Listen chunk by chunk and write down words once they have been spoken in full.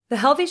The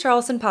Healthy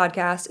Charleston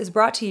podcast is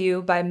brought to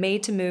you by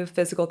Made to Move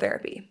Physical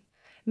Therapy.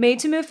 Made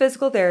to Move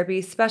Physical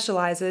Therapy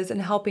specializes in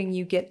helping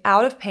you get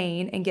out of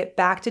pain and get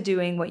back to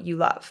doing what you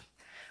love.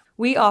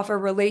 We offer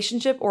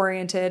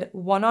relationship-oriented,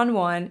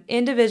 one-on-one,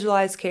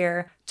 individualized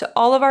care to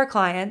all of our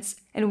clients,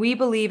 and we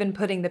believe in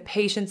putting the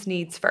patient's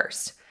needs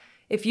first.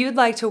 If you'd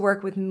like to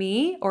work with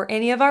me or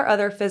any of our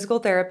other physical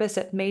therapists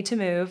at Made to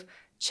Move,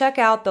 check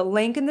out the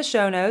link in the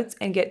show notes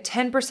and get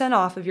 10%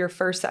 off of your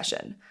first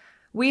session.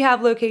 We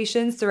have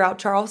locations throughout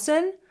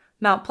Charleston,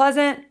 Mount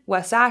Pleasant,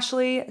 West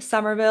Ashley,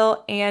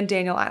 Somerville, and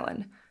Daniel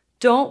Island.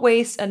 Don't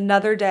waste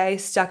another day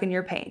stuck in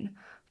your pain.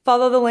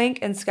 Follow the link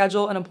and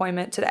schedule an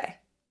appointment today.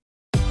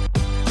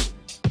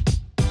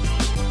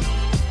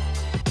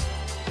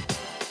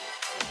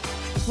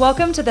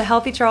 Welcome to the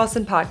Healthy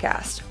Charleston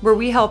podcast, where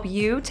we help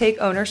you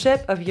take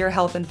ownership of your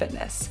health and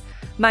fitness.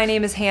 My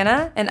name is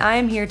Hannah, and I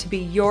am here to be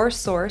your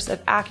source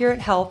of accurate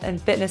health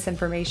and fitness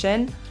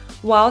information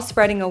while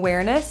spreading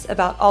awareness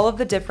about all of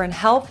the different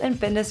health and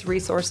fitness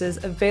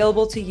resources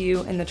available to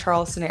you in the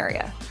Charleston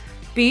area.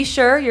 Be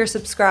sure you're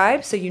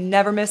subscribed so you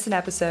never miss an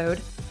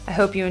episode. I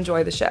hope you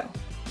enjoy the show.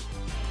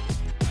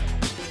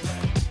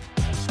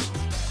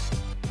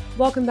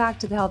 Welcome back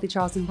to the Healthy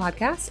Charleston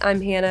podcast. I'm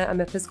Hannah.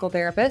 I'm a physical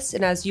therapist,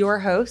 and as your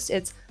host,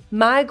 it's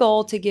my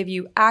goal to give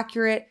you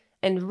accurate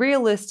and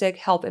realistic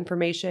health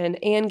information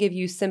and give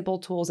you simple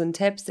tools and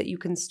tips that you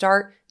can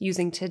start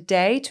using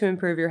today to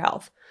improve your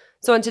health.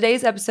 So on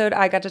today's episode,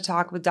 I got to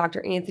talk with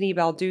Dr. Anthony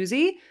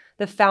Balduzzi,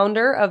 the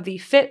founder of the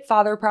Fit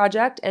Father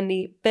Project and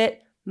the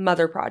Fit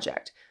Mother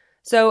Project.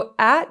 So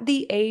at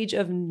the age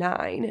of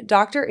 9,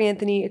 Dr.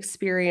 Anthony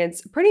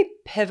experienced a pretty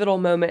pivotal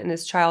moment in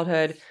his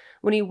childhood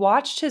when he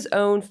watched his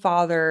own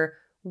father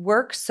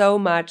work so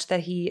much that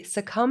he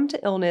succumbed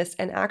to illness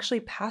and actually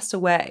passed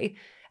away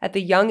at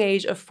the young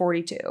age of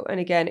 42. And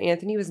again,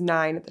 Anthony was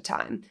 9 at the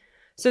time.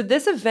 So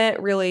this event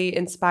really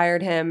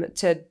inspired him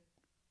to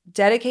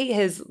dedicate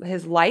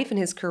his life and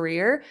his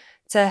career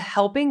to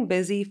helping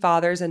busy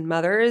fathers and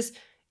mothers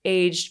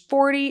aged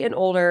 40 and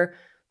older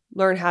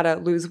learn how to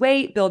lose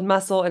weight, build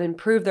muscle, and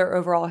improve their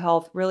overall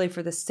health, really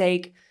for the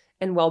sake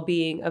and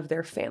well-being of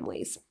their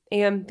families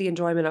and the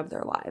enjoyment of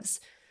their lives.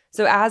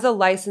 So as a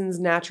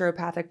licensed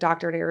naturopathic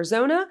doctor in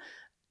Arizona,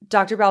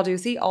 Dr.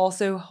 Balduzzi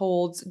also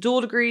holds dual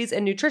degrees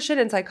in nutrition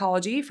and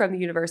psychology from the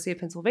University of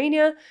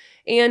Pennsylvania,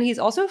 and he's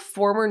also a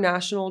former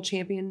national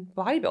champion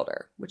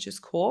bodybuilder, which is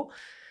cool.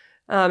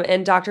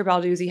 And Dr.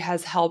 Balduzzi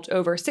has helped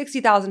over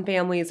 60,000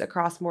 families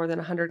across more than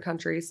 100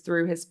 countries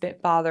through his Fit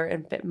Father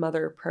and Fit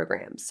Mother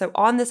programs. So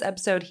on this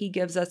episode, he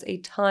gives us a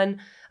ton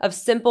of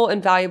simple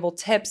and valuable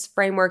tips,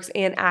 frameworks,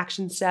 and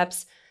action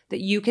steps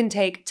that you can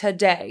take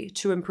today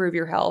to improve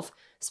your health,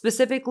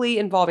 specifically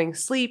involving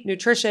sleep,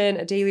 nutrition,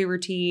 a daily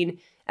routine,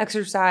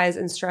 exercise,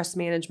 and stress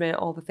management,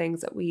 all the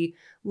things that we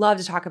love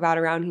to talk about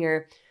around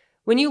here.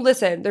 When you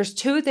listen, there's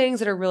 2 things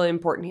that are really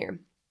important here.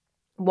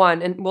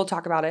 One, and we'll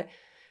talk about it,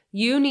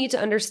 you need to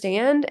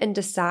understand and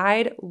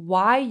decide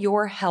why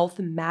your health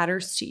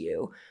matters to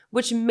you,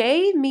 which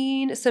may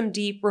mean some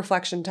deep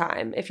reflection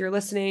time. If you're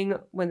listening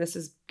when this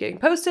is getting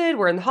posted,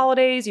 we're in the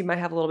holidays, you might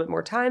have a little bit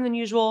more time than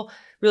usual.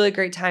 Really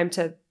great time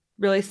to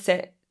really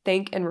sit,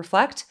 think, and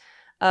reflect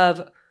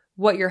of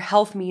what your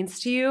health means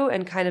to you,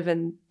 and kind of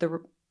in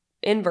the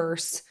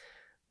inverse,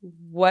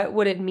 what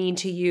would it mean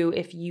to you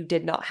if you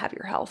did not have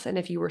your health and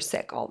if you were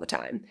sick all the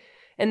time?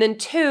 And then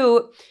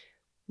 2,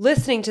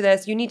 listening to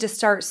this, you need to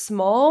start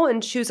small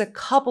and choose a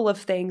couple of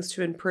things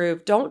to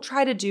improve. Don't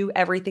try to do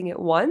everything at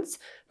once.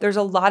 There's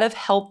a lot of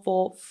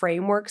helpful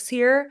frameworks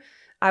here.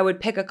 I would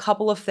pick a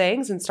couple of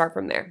things and start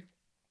from there.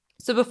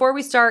 So before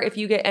we start, if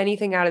you get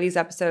anything out of these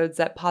episodes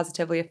that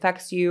positively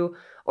affects you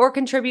or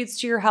contributes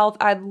to your health,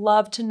 I'd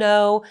love to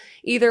know,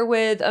 either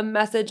with a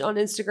message on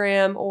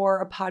Instagram or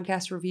a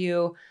podcast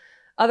review.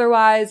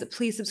 Otherwise,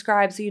 please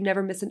subscribe so you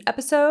never miss an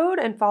episode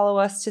and follow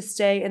us to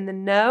stay in the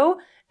know.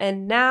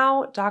 And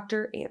now,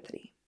 Dr.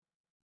 Anthony.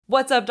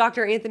 What's up,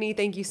 Dr. Anthony?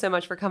 Thank you so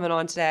much for coming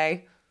on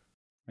today.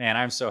 Man,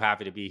 I'm so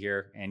happy to be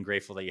here and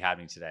grateful that you had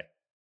me today.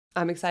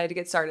 I'm excited to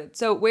get started.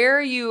 So where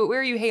are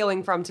you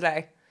hailing from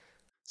today?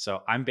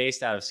 So I'm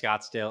based out of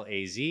Scottsdale,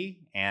 AZ,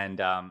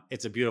 and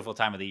it's a beautiful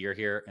time of the year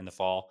here in the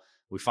fall.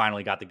 We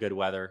finally got the good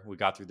weather. We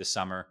got through the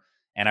summer.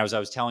 And as I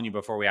was telling you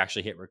before we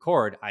actually hit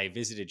record, I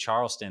visited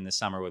Charleston this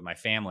summer with my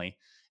family.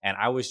 And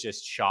I was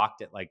just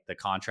shocked at like the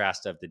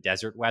contrast of the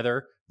desert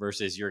weather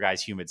versus your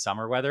guys' humid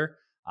summer weather.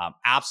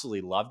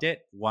 Absolutely loved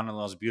it. One of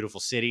those beautiful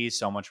cities,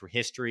 so much for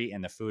history,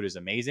 and the food is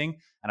amazing.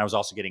 And I was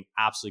also getting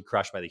absolutely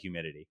crushed by the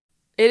humidity.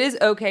 It is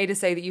okay to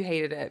say that you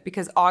hated it,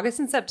 because August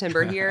and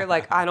September here,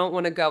 like, I don't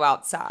want to go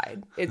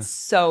outside. It's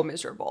so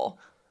miserable.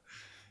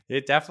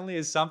 It definitely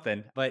is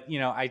something, but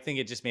I think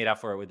it just made up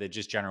for it with the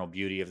just general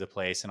beauty of the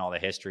place and all the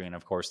history and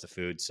of course the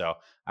food. So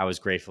I was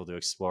grateful to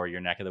explore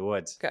your neck of the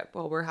woods. Good.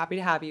 Well, we're happy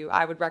to have you.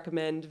 I would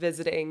recommend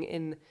visiting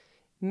in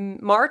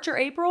March or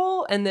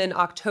April, and then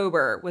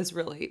October was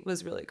really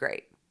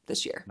great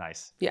this year.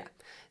 Nice. Yeah.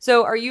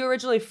 So are you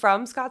originally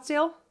from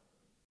Scottsdale?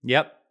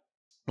 Yep.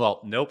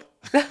 Well, nope.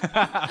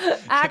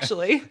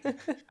 Actually,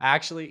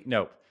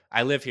 nope.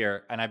 I live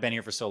here and I've been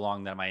here for so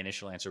long that my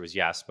initial answer was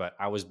yes, but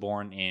I was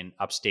born in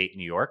upstate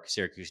New York,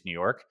 Syracuse, New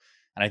York.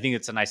 And I think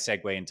it's a nice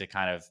segue into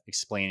kind of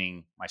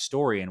explaining my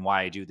story and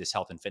why I do this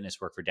health and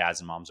fitness work for dads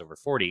and moms over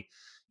 40.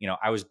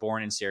 I was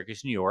born in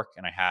Syracuse, New York,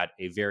 and I had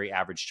a very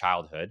average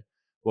childhood.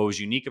 What was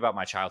unique about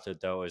my childhood,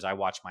 though, is I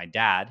watched my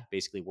dad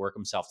basically work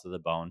himself to the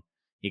bone.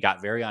 He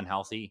got very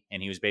unhealthy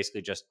and he was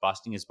basically just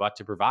busting his butt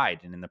to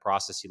provide. And in the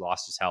process, he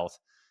lost his health.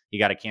 He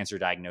got a cancer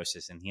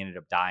diagnosis and he ended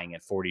up dying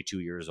at 42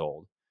 years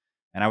old.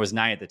 And I was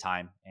 9 at the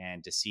time.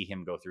 And to see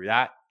him go through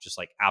that just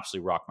like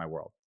absolutely rocked my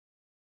world.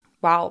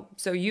 Wow.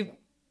 So you've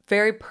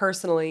very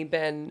personally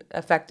been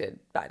affected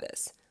by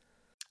this.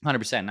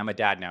 100%. And I'm a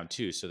dad now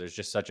too. So there's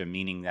just such a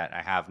meaning that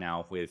I have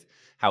now with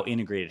how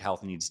integrated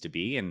health needs to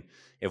be. And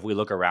if we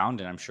look around,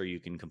 and I'm sure you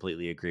can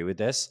completely agree with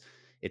this,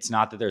 it's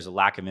not that there's a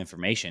lack of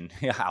information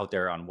out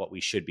there on what we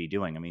should be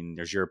doing. I mean,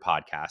 there's your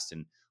podcast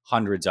and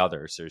hundreds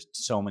others. There's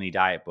so many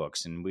diet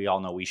books, and we all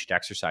know we should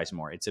exercise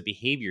more. It's a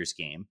behaviors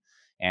game.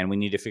 And we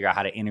need to figure out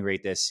how to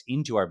integrate this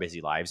into our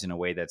busy lives in a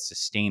way that's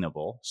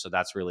sustainable. So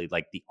that's really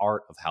like the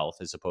art of health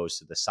as opposed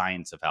to the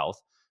science of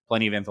health.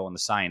 Plenty of info on the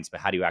science, but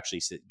how do you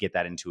actually get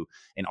that into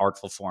an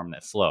artful form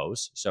that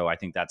flows? So I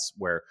think that's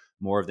where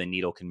more of the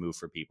needle can move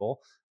for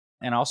people.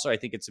 And also, I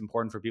think it's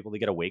important for people to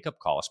get a wake up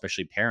call,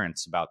 especially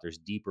parents, about there's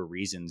deeper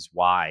reasons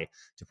why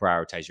to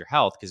prioritize your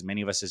health. Because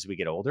many of us, as we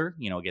get older,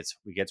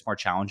 it gets more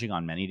challenging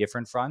on many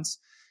different fronts.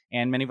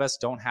 And many of us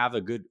don't have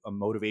a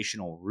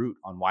motivational route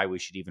on why we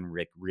should even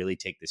really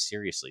take this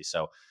seriously.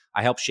 So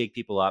I help shake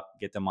people up,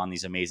 get them on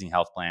these amazing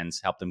health plans,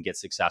 help them get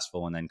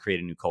successful, and then create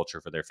a new culture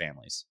for their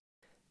families.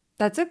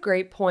 That's a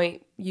great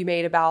point you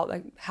made about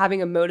like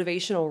having a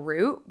motivational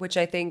route, which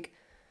I think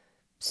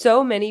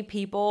so many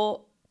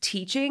people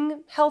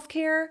teaching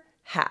healthcare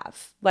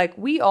have. Like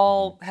we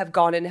all have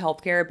gone into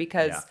healthcare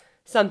because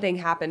something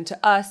happened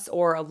to us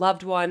or a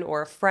loved one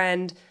or a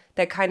friend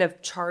that kind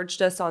of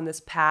charged us on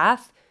this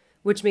path,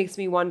 which makes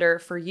me wonder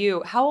for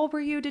you, how old were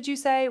you, did you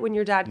say, when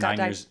your dad got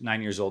died?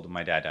 9 years old when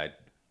my dad died.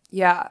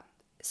 Yeah.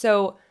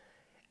 So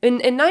in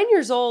 9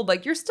 years old,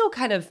 like you're still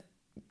kind of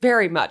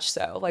very much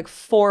so like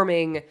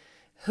forming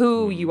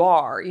who you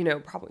are,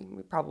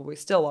 probably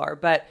still are.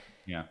 But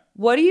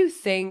what do you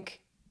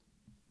think,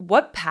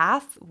 what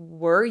path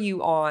were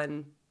you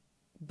on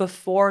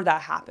before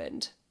that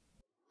happened?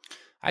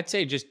 I'd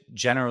say just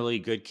generally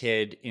good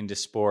kid, into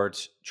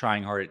sports,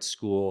 trying hard at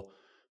school.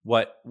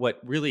 What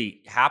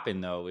really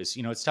happened though is,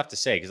 it's tough to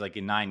say because like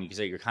in 9, you can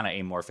say you're kind of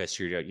amorphous.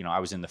 I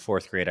was in the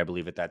 4th grade, I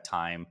believe, at that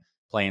time,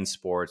 playing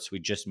sports. We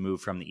just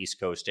moved from the East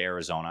Coast to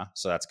Arizona.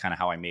 So that's kind of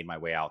how I made my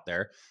way out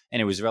there. And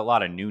it was a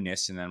lot of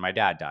newness. And then my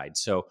dad died.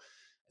 So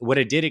what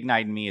it did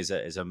ignite in me is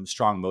a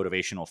strong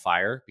motivational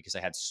fire because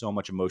I had so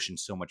much emotion,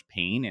 so much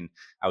pain. And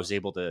I was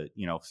able to,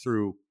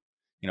 through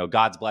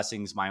God's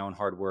blessings, my own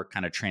hard work,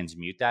 kind of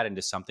transmute that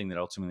into something that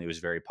ultimately was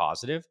very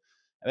positive.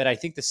 But I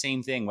think the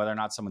same thing, whether or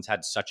not someone's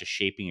had such a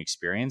shaping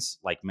experience,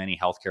 like many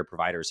healthcare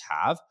providers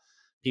have,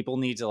 people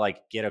need to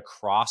like get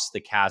across the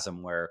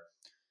chasm where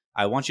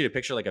I want you to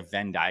picture like a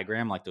Venn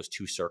diagram, like those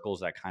two circles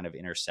that kind of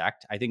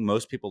intersect. I think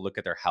most people look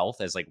at their health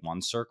as like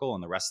one circle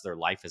and the rest of their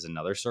life as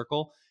another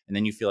circle. And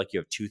then you feel like you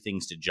have two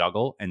things to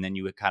juggle. And then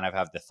you would kind of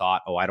have the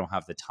thought, oh, I don't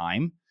have the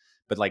time.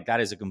 But like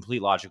that is a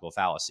complete logical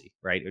fallacy,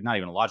 right? Not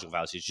even a logical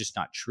fallacy. It's just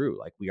not true.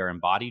 Like we are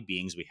embodied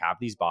beings. We have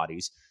these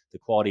bodies, the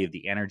quality of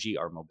the energy,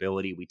 our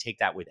mobility. We take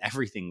that with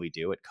everything we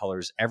do. It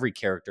colors every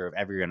character of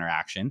every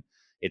interaction.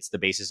 It's the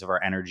basis of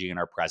our energy and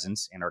our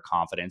presence and our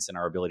confidence and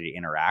our ability to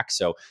interact.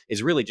 So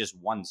it's really just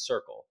one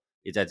circle.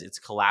 It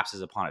collapses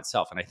upon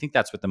itself. And I think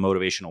that's what the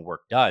motivational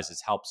work does,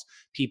 is helps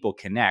people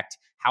connect.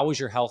 How is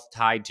your health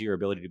tied to your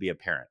ability to be a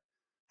parent?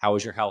 How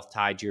is your health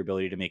tied to your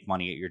ability to make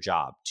money at your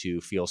job,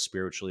 to feel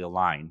spiritually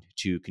aligned,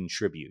 to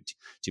contribute,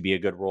 to be a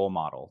good role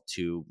model,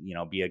 to,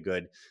 be a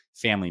good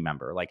family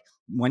member? Like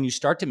when you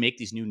start to make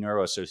these new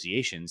neuro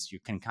associations, you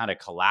can kind of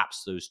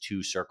collapse those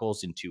two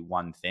circles into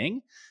one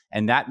thing.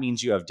 And that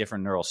means you have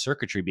different neural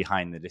circuitry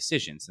behind the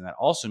decisions. And that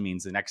also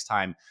means the next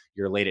time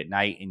you're late at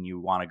night and you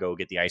want to go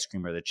get the ice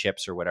cream or the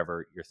chips or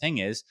whatever your thing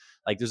is,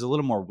 like there's a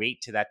little more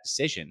weight to that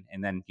decision.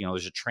 And then,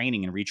 there's a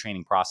training and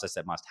retraining process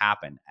that must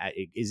happen.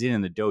 It is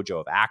in the dojo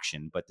of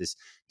action, but this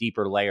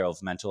deeper layer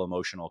of mental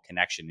emotional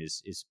connection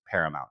is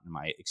paramount in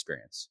my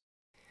experience.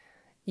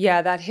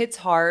 Yeah, that hits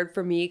hard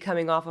for me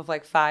coming off of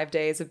like 5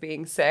 days of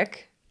being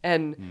sick.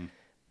 And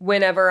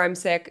whenever I'm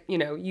sick,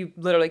 you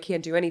literally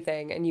can't do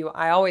anything. And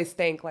I always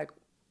think like,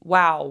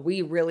 wow,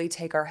 we really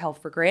take our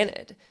health for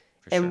granted.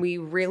 And we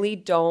really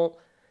don't,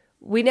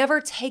 we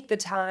never take the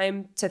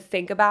time to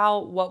think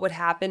about what would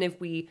happen if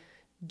we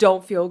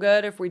don't feel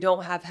good, if we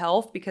don't have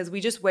health, because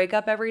we just wake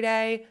up every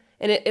day.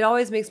 And it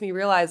always makes me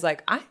realize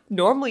like, I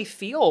normally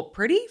feel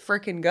pretty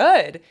freaking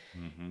good.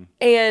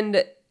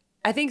 And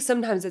I think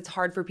sometimes it's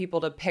hard for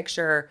people to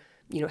picture,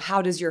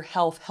 how does your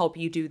health help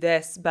you do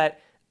this? But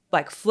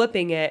like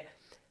flipping it,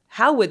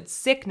 how would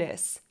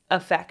sickness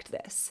affect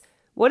this?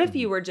 What if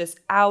you were just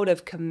out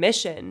of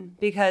commission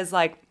because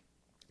like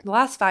the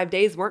last 5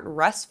 days weren't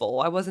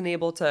restful? I wasn't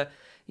able to,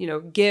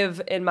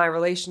 give in my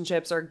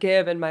relationships or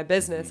give in my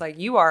business. Mhm. Like,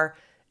 you are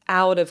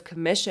out of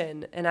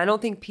commission. And I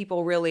don't think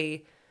people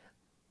really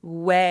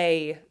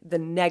weigh the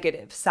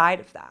negative side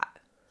of that.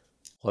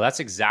 Well,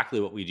 that's exactly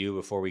what we do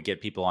before we get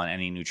people on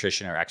any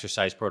nutrition or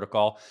exercise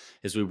protocol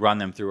is we run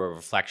them through a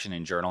reflection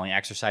and journaling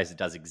exercise that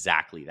does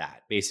exactly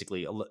that.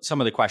 Basically,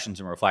 some of the questions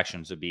and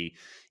reflections would be,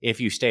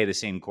 if you stay the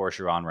same course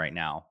you're on right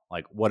now,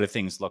 like what do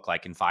things look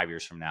like in 5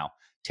 years from now,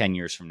 10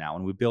 years from now?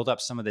 And we build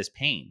up some of this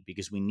pain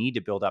because we need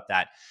to build up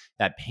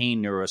that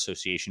pain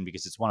neuroassociation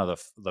because it's one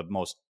of the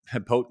most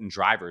potent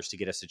drivers to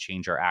get us to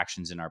change our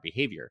actions and our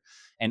behavior.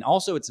 And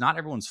also, it's not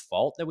everyone's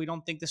fault that we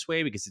don't think this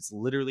way because it's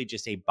literally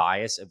just a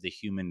bias of the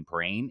human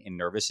brain and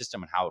nervous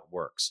system and how it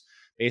works.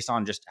 Based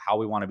on just how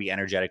we want to be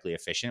energetically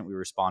efficient, we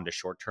respond to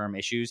short term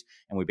issues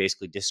and we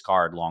basically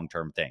discard long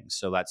term things.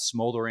 So, that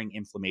smoldering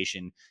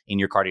inflammation in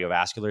your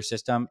cardiovascular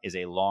system is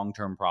a long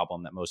term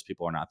problem that most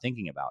people are not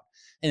thinking about.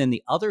 And then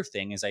the other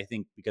thing is, I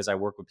think because I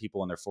work with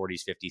people in their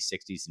 40s, 50s,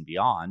 60s, and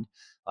beyond,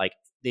 like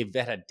they've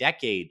had a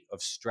decade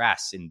of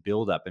stress and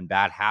buildup and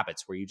bad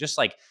habits where you just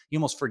like, you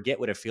almost forget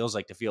what it feels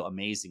like to feel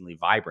amazingly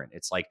vibrant.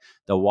 It's like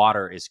the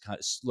water is kind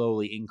of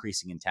slowly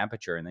increasing in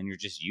temperature. And then you're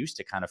just used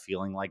to kind of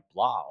feeling like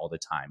blah all the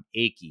time,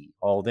 achy,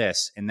 all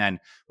this. And then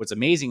what's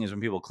amazing is when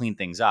people clean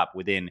things up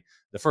within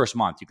the first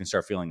month, you can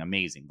start feeling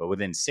amazing. But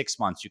within 6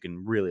 months, you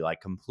can really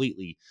like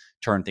completely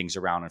turn things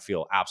around and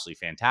feel absolutely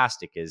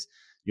fantastic. Is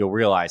you'll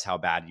realize how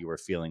bad you were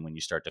feeling when you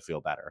start to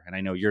feel better. And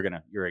I know you're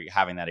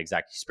having that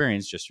exact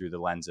experience just through the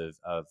lens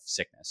of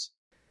sickness.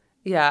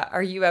 Yeah.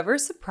 Are you ever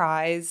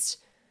surprised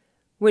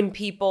when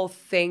people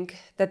think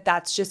that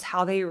that's just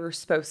how they were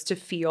supposed to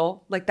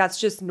feel? Like, that's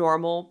just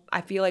normal. I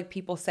feel like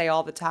people say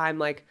all the time,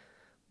 like,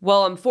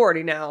 well, I'm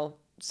 40 now,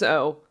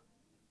 so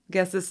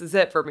guess this is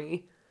it for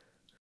me.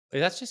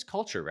 That's just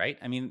culture, right?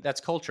 I mean,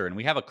 that's culture. And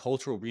we have a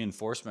cultural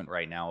reinforcement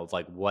right now of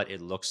like what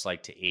it looks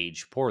like to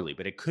age poorly,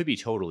 but it could be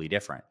totally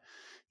different.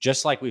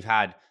 Just like we've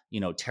had,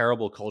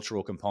 terrible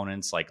cultural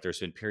components, like there's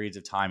been periods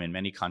of time in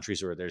many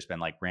countries where there's been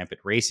like rampant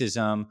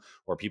racism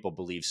or people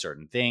believe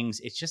certain things.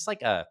 It's just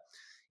like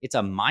it's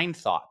a mind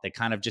thought that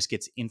kind of just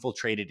gets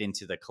infiltrated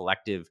into the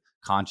collective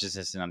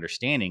consciousness and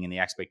understanding and the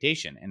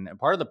expectation. And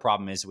part of the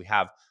problem is we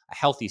have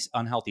a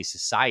unhealthy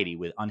society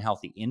with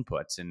unhealthy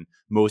inputs. And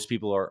most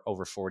people are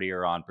over 40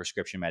 are on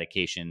prescription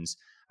medications.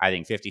 I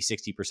think 50,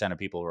 60% of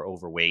people are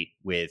overweight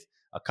with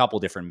a couple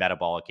different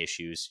metabolic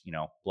issues,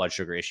 blood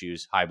sugar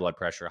issues, high blood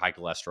pressure, high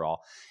cholesterol.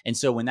 And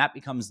so when that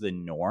becomes the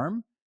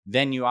norm,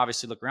 then you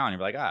obviously look around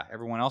and you're like,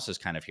 everyone else is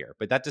kind of here.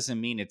 But that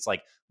doesn't mean it's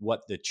like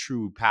what the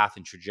true path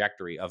and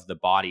trajectory of the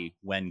body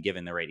when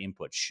given the right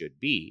input should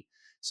be.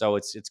 So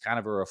it's kind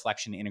of a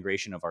reflection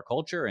integration of our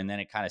culture, and then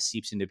it kind of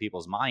seeps into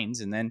people's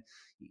minds, and then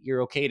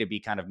you're okay to be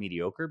kind of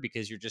mediocre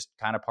because you're just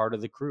kind of part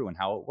of the crew and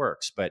how it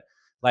works. But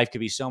life could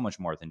be so much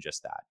more than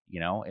just that,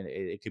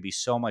 it could be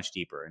so much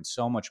deeper and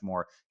so much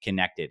more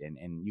connected,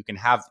 and you can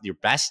have your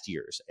best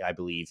years, I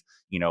believe,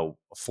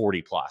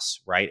 40 plus,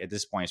 right? At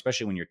this point,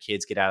 especially when your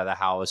kids get out of the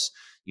house,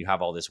 you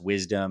have all this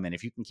wisdom. And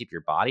if you can keep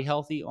your body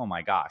healthy, oh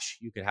my gosh,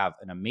 you could have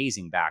an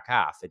amazing back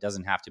half. It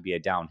doesn't have to be a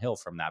downhill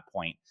from that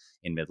point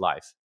in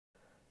midlife.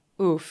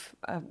 Oof.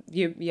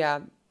 Yeah,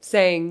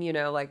 saying,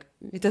 like,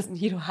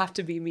 you don't have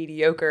to be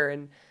mediocre.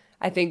 And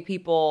I think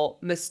people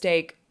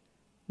mistake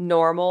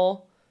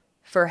normal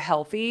for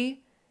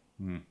healthy,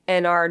 Mm.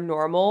 and our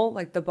normal,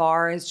 like, the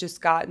bar has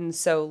just gotten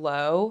so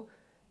low,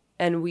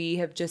 and we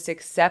have just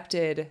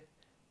accepted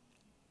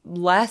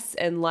less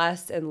and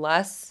less and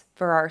less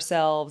for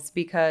ourselves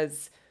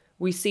because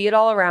we see it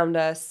all around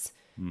us.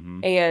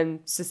 Hmm. And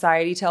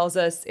society tells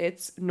us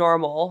it's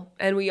normal.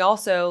 And we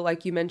also,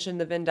 like you mentioned,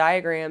 the Venn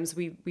diagrams,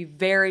 we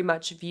very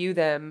much view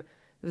them.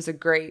 It was a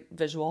great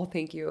visual.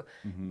 Thank you.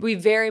 Hmm. We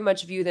very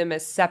much view them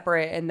as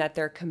separate, and that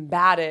they're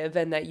combative,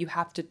 and that you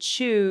have to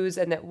choose,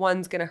 and that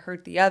one's going to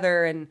hurt the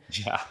other. And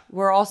Yeah.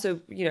 we're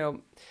also,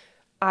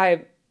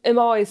 I am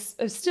always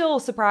still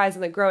surprised,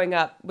 and that growing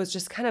up was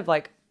just kind of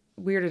like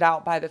weirded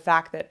out by the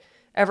fact that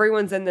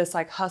everyone's in this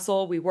like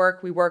hustle. We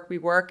work, we work, we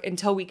work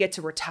until we get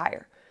to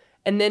retire.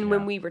 And then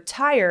when Yeah. we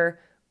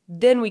retire,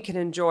 then we can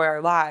enjoy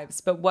our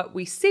lives. But what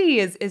we see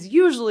is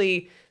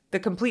usually the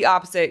complete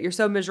opposite. You're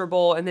so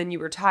miserable, and then you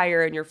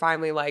retire and you're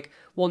finally like,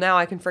 well, now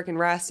I can freaking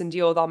rest and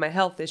deal with all my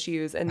health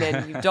issues. And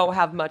then you don't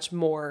have much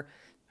more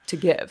to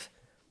give.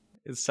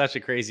 It's such a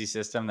crazy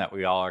system that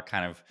we all are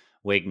kind of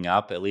waking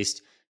up. At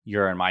least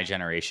you're in my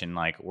generation,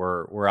 like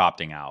we're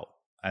opting out.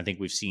 I think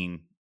we've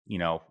seen,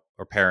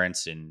 our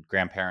parents and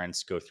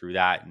grandparents go through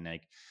that, and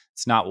like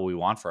it's not what we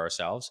want for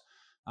ourselves.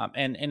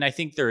 And I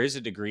think there is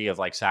a degree of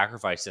like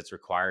sacrifice that's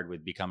required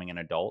with becoming an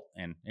adult,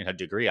 and in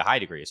a high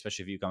degree,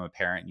 especially if you become a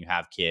parent and you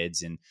have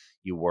kids and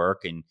you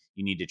work and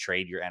you need to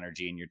trade your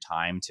energy and your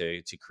time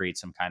to create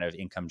some kind of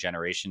income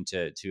generation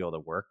to be able to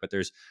work. But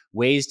there's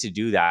ways to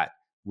do that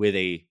with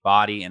a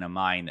body and a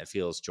mind that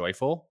feels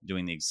joyful,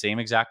 doing the same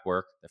exact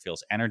work, that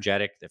feels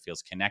energetic, that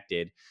feels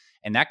connected.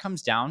 And that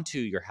comes down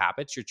to your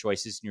habits, your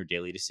choices, and your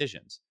daily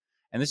decisions.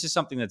 And this is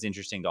something that's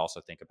interesting to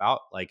also think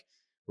about. Like,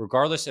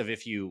 regardless of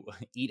if you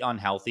eat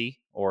unhealthy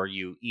or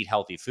you eat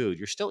healthy food,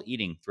 you're still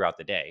eating throughout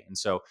the day. And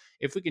so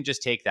if we can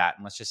just take that,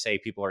 and let's just say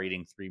people are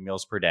eating 3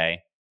 meals per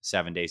day,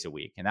 7 days a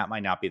week, and that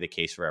might not be the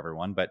case for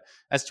everyone, but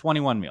that's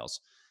 21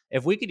 meals.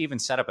 If we could even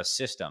set up a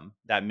system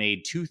that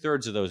made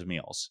 2/3 of those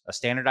meals a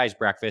standardized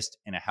breakfast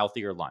and a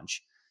healthier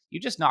lunch, you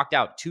just knocked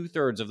out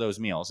 2/3 of those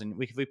meals.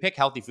 And if we pick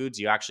healthy foods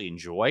you actually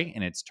enjoy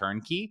and it's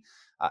turnkey,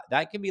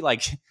 that can be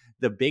like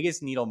the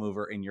biggest needle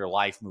mover in your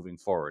life moving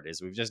forward.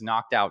 Is we've just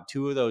knocked out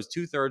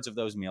 2/3 of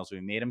those meals. We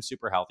made them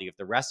super healthy. If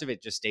the rest of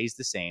it just stays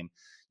the same,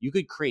 you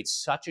could create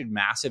such a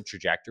massive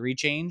trajectory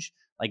change.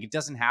 Like, it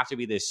doesn't have to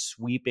be this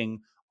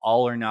sweeping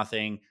all or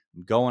nothing,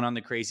 going on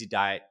the crazy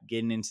diet,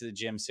 getting into the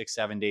gym 6,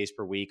 7 days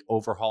per week,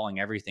 overhauling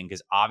everything,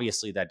 because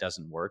obviously that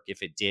doesn't work.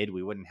 If it did,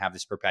 we wouldn't have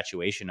this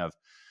perpetuation of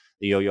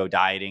the yo-yo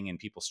dieting and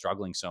people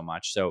struggling so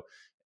much. So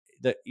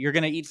you're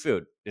going to eat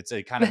food. It's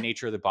a kind of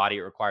nature of the body.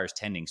 It requires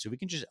tending. So we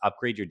can just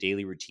upgrade your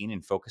daily routine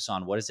and focus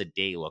on what does a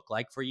day look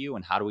like for you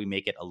and how do we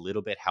make it a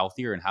little bit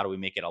healthier and how do we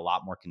make it a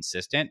lot more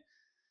consistent.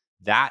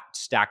 That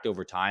stacked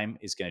over time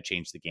is going to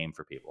change the game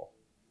for people.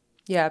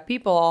 Yeah,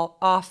 people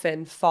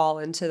often fall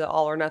into the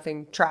all or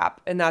nothing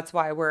trap. And that's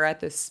why we're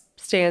at this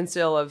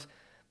standstill of,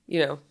 you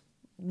know,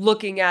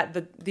 looking at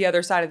the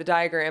other side of the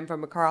diagram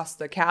from across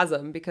the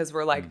chasm, because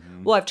we're like,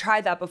 well, I've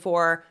tried that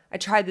before. I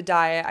tried the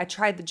diet. I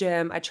tried the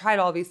gym. I tried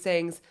all these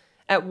things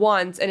at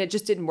once and it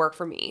just didn't work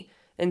for me.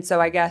 And so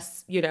I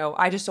guess,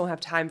 I just don't have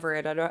time for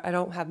it. I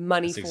don't have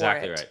money That's for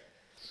exactly it. right.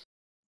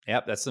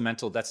 Yep, that's the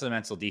mental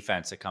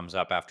defense that comes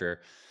up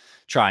after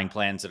trying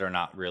plans that are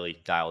not really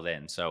dialed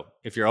in. So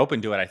if you're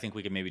open to it, I think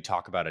we could maybe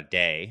talk about a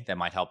day that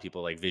might help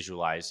people like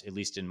visualize, at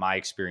least in my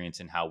experience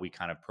and how we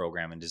kind of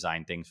program and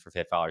design things for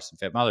fit fathers and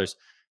fit mothers,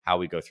 how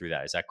we go through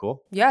that. Is that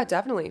cool? Yeah,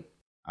 definitely.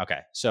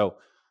 Okay. So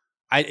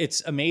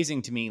it's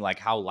amazing to me, like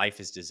how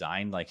life is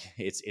designed. Like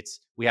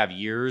we have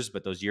years,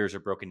 but those years are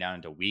broken down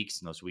into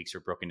weeks, and those weeks are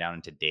broken down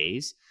into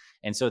days.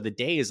 And so the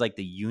day is like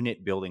the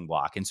unit building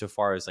block.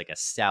 Insofar as like a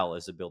cell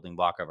is a building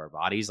block of our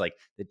bodies, like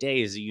the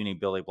day is a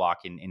unit building block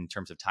in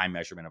terms of time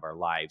measurement of our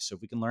lives. So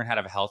if we can learn how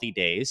to have healthy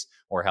days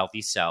or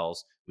healthy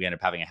cells, we end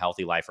up having a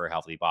healthy life or a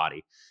healthy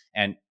body.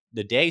 And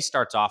the day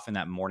starts off in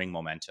that morning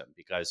momentum,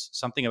 because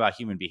something about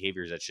human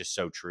behaviors that's just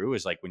so true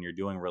is like when you're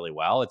doing really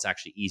well, it's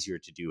actually easier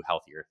to do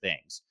healthier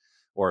things.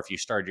 Or if you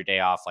start your day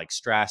off like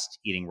stressed,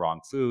 eating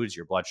wrong foods,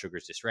 your blood sugar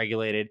is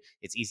dysregulated,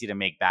 it's easy to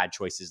make bad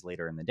choices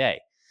later in the day.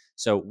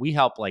 So we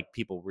help like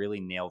people really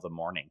nail the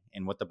morning.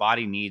 And what the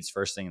body needs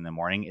first thing in the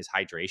morning is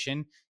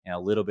hydration and a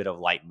little bit of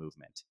light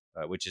movement,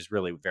 which is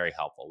really very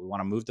helpful. We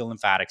want to move the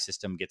lymphatic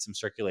system, get some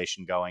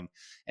circulation going.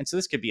 And so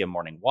this could be a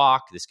morning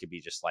walk. This could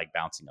be just like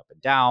bouncing up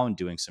and down,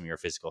 doing some of your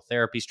physical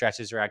therapy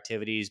stretches or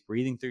activities,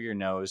 breathing through your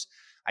nose,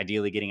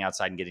 ideally getting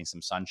outside and getting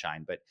some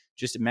sunshine, but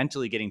just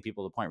mentally getting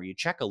people to the point where you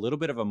check a little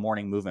bit of a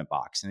morning movement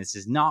box. And this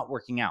is not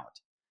working out.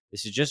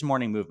 This is just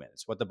morning movement.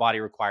 It's what the body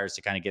requires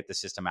to kind of get the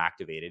system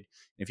activated.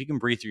 And if you can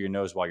breathe through your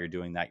nose while you're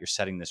doing that, you're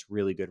setting this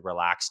really good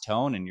relaxed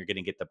tone and you're going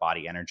to get the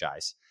body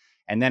energized.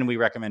 And then we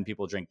recommend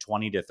people drink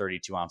 20 to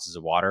 32 ounces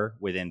of water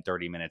within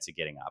 30 minutes of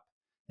getting up.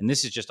 And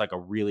this is just like a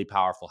really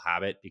powerful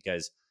habit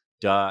because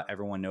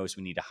everyone knows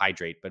we need to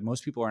hydrate, but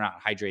most people are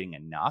not hydrating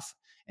enough.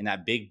 And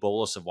that big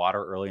bolus of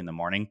water early in the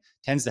morning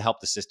tends to help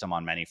the system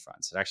on many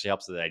fronts. It actually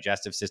helps the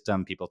digestive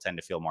system. People tend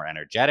to feel more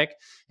energetic.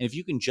 And if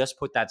you can just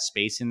put that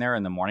space in there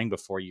in the morning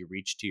before you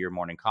reach to your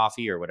morning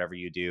coffee or whatever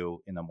you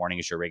do in the morning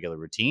as your regular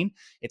routine,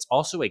 it's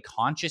also a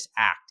conscious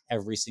act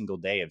every single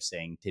day of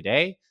saying,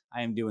 today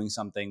I am doing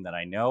something that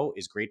I know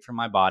is great for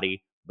my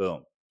body.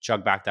 Boom.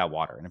 Chug back that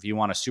water. And if you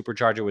want to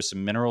supercharge it with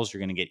some minerals, you're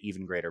going to get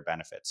even greater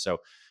benefits. So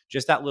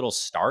just that little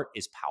start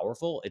is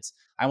powerful.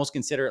 I almost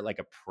consider it like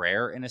a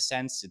prayer in a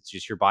sense. It's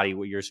just your body,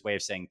 your way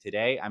of saying,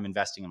 today I'm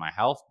investing in my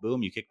health.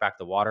 Boom, you kick back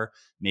the water,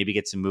 maybe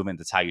get some movement.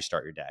 That's how you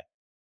start your day.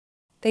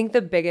 I think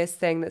the biggest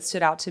thing that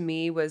stood out to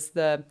me was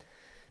the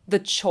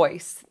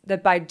choice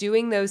that by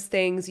doing those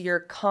things, you're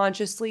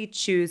consciously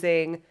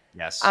choosing,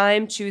 Yes.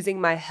 I'm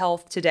choosing my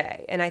health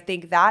today. And I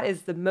think that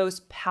is the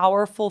most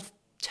powerful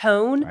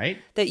tone Right?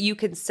 that you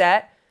can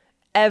set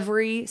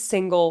every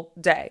single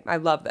day. I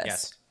love this.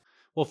 Yes.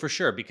 Well, for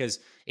sure, because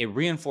it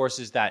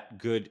reinforces that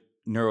good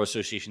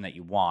neuroassociation that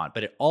you want,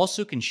 but it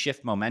also can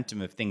shift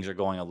momentum if things are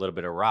going a little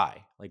bit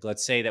awry. Like,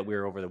 let's say that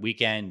we're over the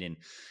weekend and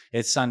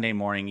it's Sunday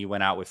morning, you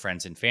went out with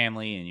friends and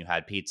family and you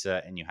had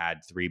pizza and you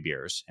had 3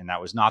 beers. And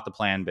that was not the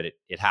plan, but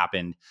it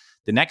happened.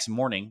 The next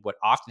morning, what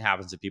often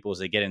happens to people is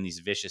they get in these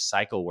vicious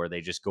cycle where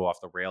they just go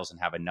off the rails and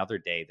have another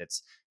day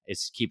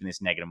it's keeping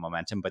this negative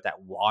momentum. But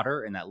that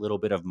water and that little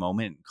bit of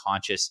moment and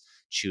conscious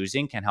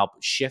choosing can help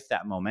shift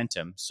that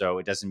momentum. So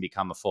it doesn't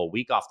become a full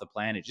week off the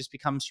plan. It just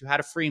becomes you had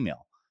a free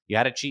meal. You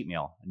had a cheat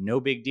meal,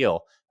 no big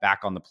deal,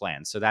 back on the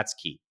plan. So that's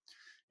key.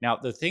 Now,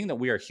 the thing that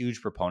we are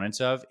huge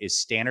proponents of is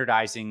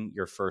standardizing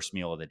your first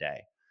meal of the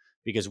day.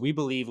 because we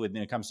believe when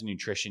it comes to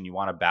nutrition, you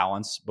want to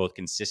balance both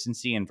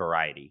consistency and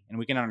variety. And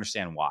we can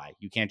understand why.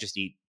 You can't just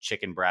eat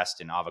chicken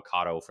breast and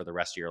avocado for the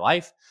rest of your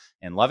life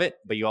and love it,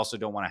 but you also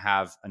don't want to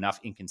have enough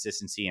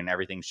inconsistency and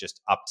everything's just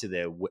up to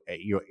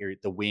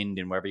the wind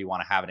and wherever you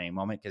want to have it at any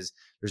moment, because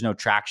there's no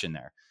traction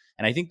there.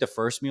 And I think the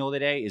first meal of the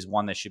day is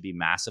one that should be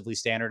massively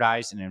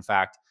standardized. And in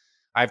fact,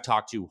 I've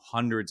talked to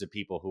hundreds of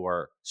people who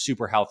are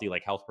super healthy,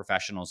 like health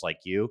professionals like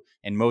you,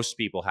 and most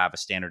people have a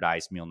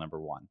standardized meal number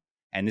one.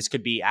 And this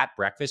could be at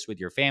breakfast with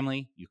your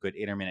family. You could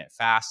intermittent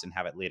fast and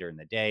have it later in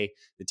the day.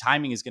 The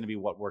timing is going to be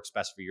what works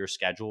best for your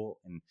schedule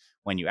and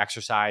when you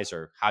exercise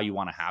or how you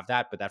want to have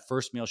that. But that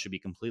first meal should be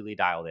completely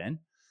dialed in.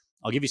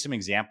 I'll give you some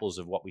examples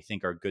of what we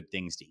think are good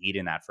things to eat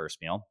in that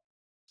first meal.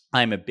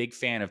 I'm a big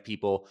fan of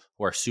people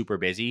who are super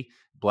busy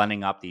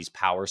blending up these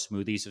power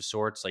smoothies of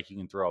sorts. Like you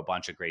can throw a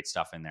bunch of great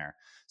stuff in there.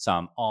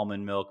 Some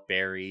almond milk,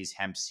 berries,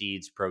 hemp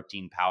seeds,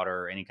 protein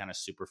powder, any kind of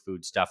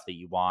superfood stuff that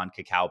you want,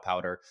 cacao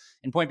powder.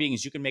 And point being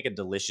is you can make a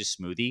delicious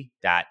smoothie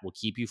that will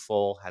keep you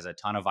full, has a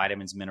ton of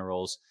vitamins,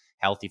 minerals,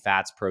 healthy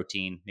fats,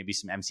 protein, maybe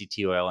some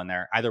MCT oil in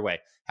there. Either way,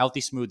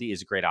 healthy smoothie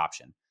is a great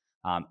option.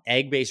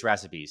 Egg-based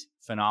recipes,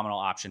 phenomenal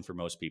option for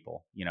most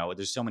people.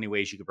 There's so many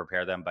ways you could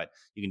prepare them, but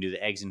you can do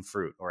the eggs and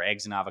fruit or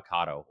eggs and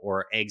avocado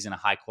or eggs in a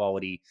high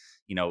quality,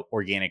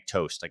 organic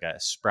toast, like a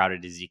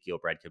sprouted Ezekiel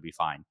bread could be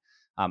fine.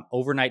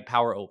 Overnight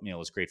power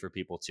oatmeal is great for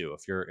people too.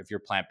 If you're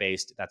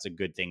plant-based, that's a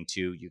good thing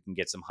too. You can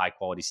get some high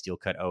quality steel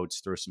cut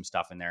oats, throw some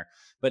stuff in there.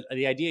 But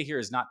the idea here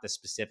is not the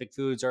specific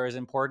foods are as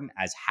important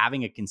as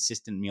having a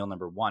consistent meal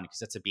number one, because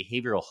that's a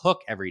behavioral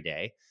hook every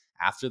day.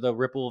 After the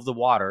ripple of the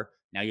water,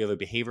 now you have a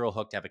behavioral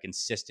hook to have a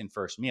consistent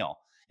first meal.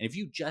 And if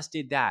you just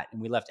did that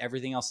and we left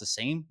everything else the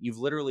same, you've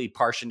literally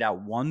portioned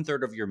out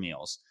 1/3 of your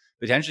meals,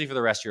 potentially for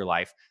the rest of your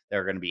life.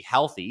 They're going to be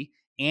healthy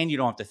and you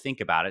don't have to think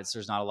about it. So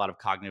there's not a lot of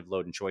cognitive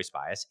load and choice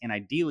bias. And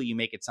ideally, you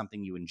make it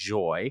something you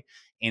enjoy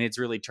and it's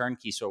really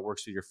turnkey. So it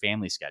works with your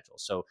family schedule.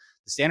 So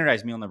the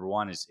standardized meal number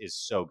one is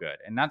so good.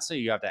 And not so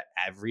you have that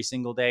every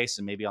single day.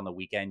 So maybe on the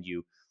weekend,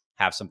 you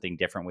have something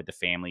different with the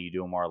family. You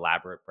do a more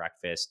elaborate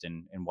breakfast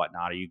and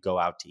whatnot, or you go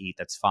out to eat.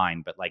 That's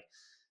fine. But like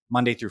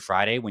Monday through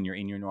Friday, when you're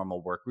in your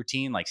normal work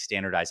routine, like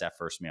standardize that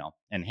first meal.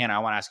 And Hannah, I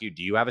want to ask you,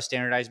 do you have a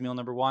standardized meal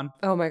number one?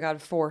 Oh my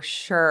God, for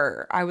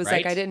sure. I was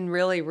like, I Right? didn't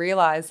really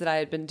realize that I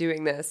had been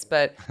doing this,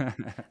 but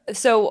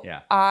so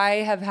Yeah. I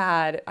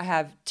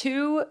have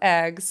 2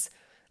 eggs,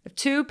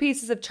 2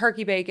 pieces of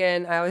turkey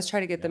bacon. I always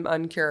try to get them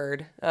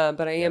uncured,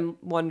 but I Yep. am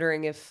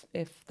wondering if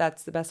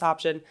that's the best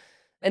option.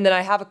 And then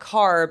I have a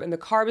carb, and the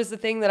carb is the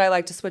thing that I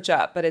like to switch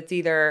up, but it's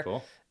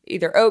Cool.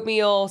 either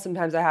oatmeal.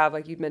 Sometimes I have,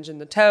 like you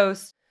mentioned, the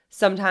toast.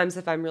 Sometimes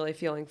if I'm really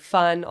feeling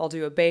fun, I'll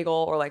do a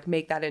bagel or like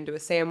make that into a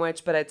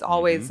sandwich. But it's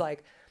always Hmm.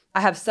 like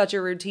I have such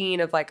a routine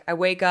of like I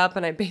wake up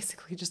and I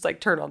basically just like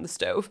turn on the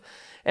stove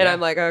and I'm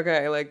Yeah. like,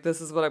 okay, like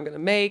this is what I'm gonna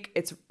make.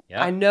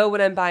 I Yep. know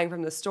what I'm buying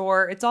from the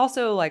store. It's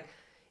also like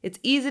it's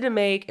easy to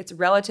make, it's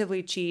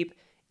relatively cheap,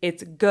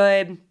 it's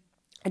good.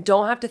 I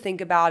don't have to think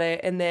about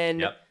it. And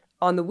then Yep.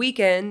 on the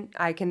weekend,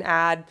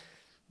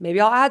 maybe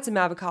I'll add some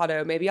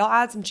avocado, maybe I'll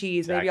add some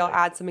cheese, maybe I'll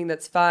Exactly. add something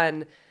that's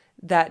fun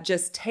that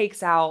just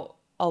takes out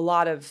a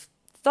lot of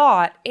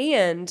thought,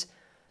 and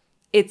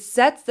it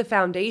sets the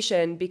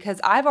foundation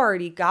because I've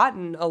already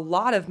gotten not a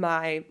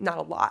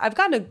lot, I've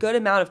gotten a good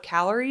amount of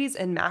calories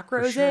and For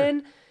macros sure.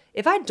 in.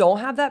 If I don't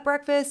have that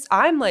breakfast,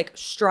 I'm like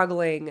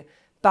struggling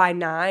by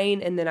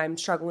 9 and then I'm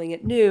struggling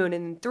at noon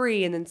and then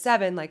 3 and then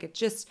 7. Like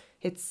it's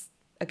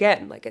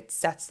again, like it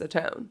sets the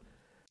tone.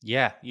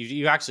 Yeah,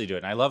 you actually do it.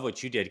 And I love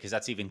what you did because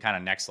that's even kind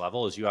of next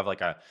level is you have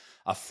like a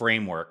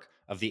framework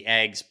of the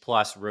eggs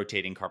plus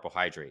rotating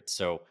carbohydrates.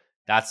 So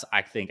that's,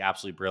 I think,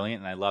 absolutely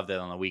brilliant. And I love that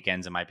on the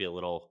weekends it might be a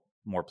little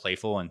more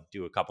playful and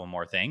do a couple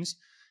more things.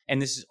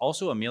 And this is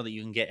also a meal that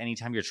you can get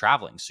anytime you're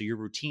traveling. So your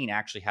routine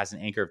actually has an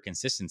anchor of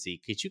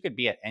consistency because you could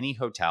be at any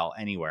hotel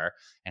anywhere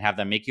and have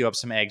them make you up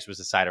some eggs with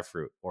a side of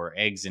fruit or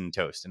eggs and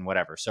toast and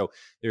whatever. So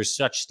there's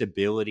such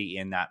stability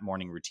in that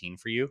morning routine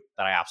for you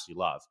that I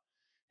absolutely love.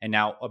 And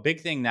now a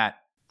big thing that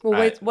Well,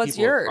 wait, what's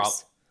people have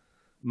yours?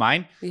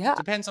 mine Yeah.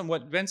 depends on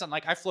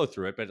like I flow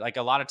through it, but like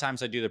a lot of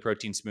times I do the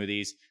protein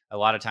smoothies, a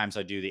lot of times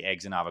I do the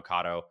eggs and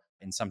avocado,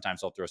 and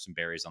sometimes I'll throw some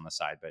berries on the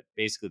side. But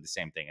basically the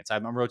same thing.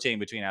 I'm rotating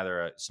between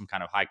either some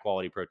kind of high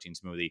quality protein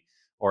smoothie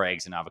or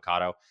eggs and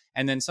avocado,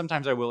 and then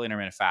sometimes I will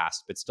intermittent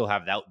fast, but still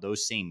have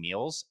those same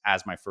meals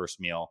as my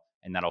first meal,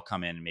 and that'll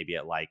come in maybe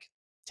at like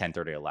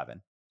 10:30,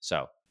 11.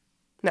 So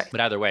Nice.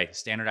 but either way,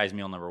 standardized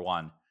meal number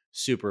one,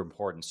 super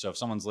important. So if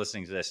someone's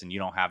listening to this and you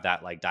don't have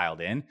that like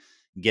dialed in,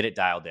 get it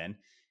dialed in.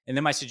 And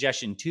then my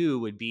suggestion too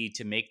would be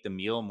to make the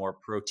meal more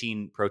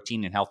protein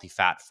and healthy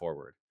fat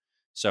forward.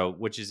 So,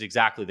 which is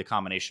exactly the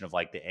combination of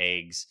like the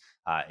eggs.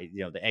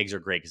 The eggs are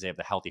great because they have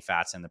the healthy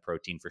fats and the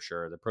protein for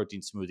sure. The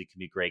protein smoothie can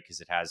be great because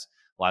it has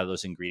a lot of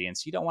those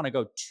ingredients. You don't want to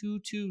go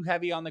too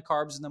heavy on the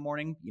carbs in the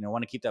morning. You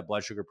want to keep that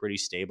blood sugar pretty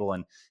stable,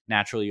 and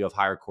naturally you have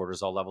higher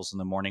cortisol levels in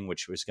the morning,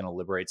 which is going to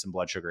liberate some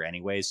blood sugar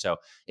anyways. So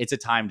it's a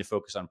time to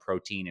focus on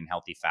protein and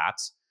healthy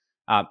fats.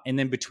 And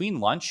then between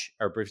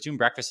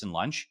breakfast and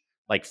lunch,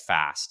 like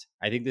fast.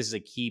 I think this is a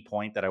key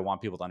point that I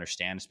want people to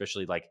understand,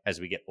 especially like as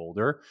we get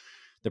older.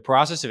 The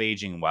process of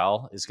aging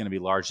well is going to be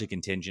largely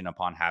contingent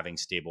upon having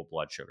stable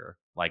blood sugar.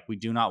 Like, we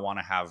do not want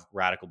to have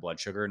radical blood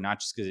sugar, not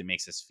just because it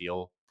makes us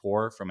feel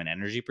poor from an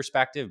energy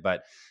perspective,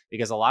 but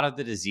because a lot of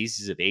the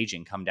diseases of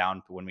aging come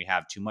down to when we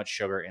have too much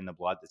sugar in the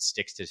blood that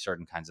sticks to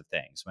certain kinds of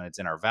things. When it's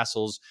in our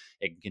vessels,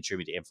 it can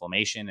contribute to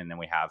inflammation, and then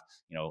we have,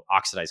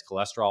 oxidized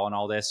cholesterol and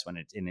all this. When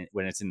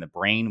it's in the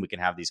brain, we can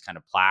have these kind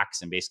of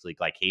plaques and basically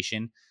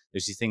glycation.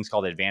 There's these things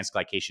called advanced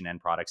glycation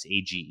end products,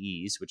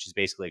 AGEs, which is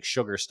basically like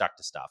sugar stuck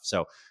to stuff.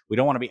 So we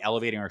don't want to be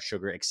elevating our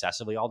sugar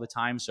excessively all the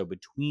time. So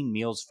between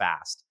meals,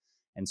 fast.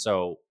 And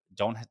so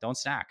don't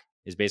snack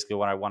is basically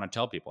what I want to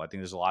tell people. I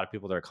think there's a lot of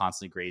people that are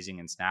constantly grazing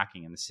and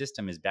snacking, and the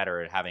system is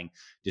better at having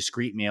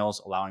discrete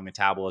meals, allowing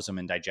metabolism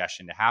and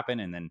digestion to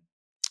happen, and then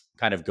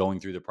kind of going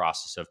through the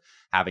process of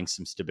having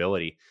some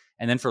stability.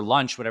 And then for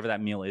lunch, whatever that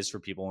meal is for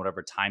people,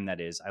 whatever time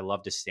that is, I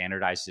love to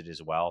standardize it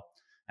as well.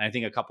 And I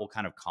think a couple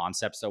kind of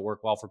concepts that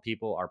work well for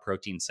people are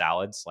protein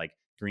salads, like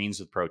greens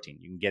with protein.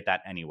 You can get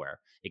that anywhere.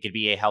 It could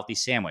be a healthy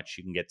sandwich.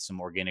 You can get some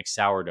organic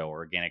sourdough or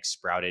organic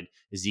sprouted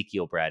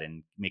Ezekiel bread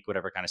and make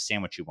whatever kind of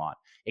sandwich you want.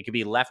 It could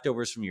be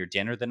leftovers from your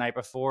dinner the night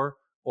before,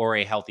 or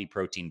a healthy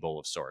protein bowl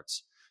of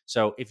sorts.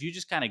 So if you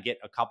just kind of get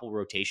a couple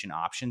rotation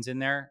options in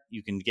there,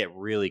 you can get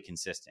really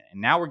consistent. And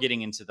now we're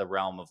getting into the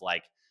realm of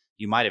like,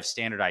 you might have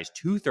standardized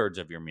 2/3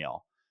 of your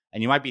meal.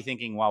 And you might be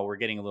thinking, well, we're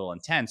getting a little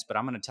intense, but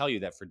I'm going to tell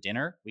you that for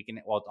dinner,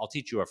 I'll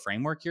teach you a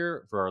framework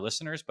here for our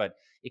listeners, but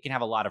it can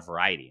have a lot of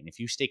variety. And if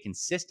you stay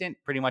consistent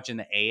pretty much in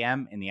the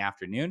AM, in the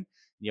afternoon,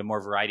 you have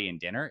more variety in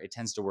dinner, it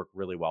tends to work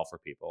really well for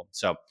people.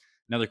 So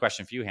another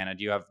question for you, Hannah,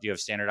 do you have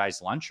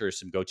standardized lunch or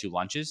some go-to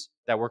lunches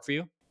that work for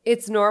you?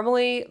 It's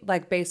normally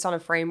like based on a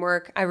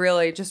framework. I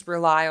really just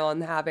rely on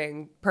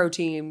having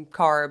protein,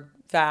 carb,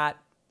 fat,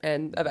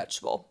 and a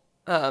vegetable.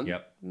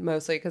 Yep.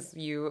 Mostly because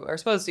you are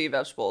supposed to eat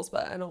vegetables,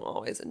 but I don't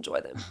always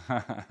enjoy them.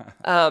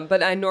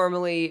 But I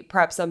normally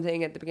prep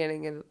something at the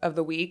beginning of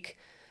the week,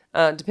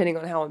 depending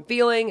on how I'm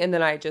feeling, and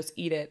then I just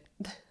eat it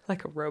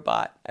like a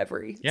robot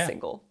every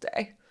single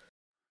day.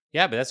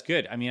 Yeah, but that's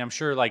good. I mean, I'm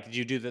sure, like, do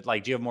you do that?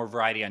 Like, do you have more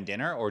variety on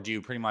dinner, or do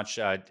you pretty much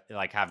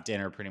like have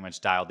dinner pretty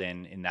much dialed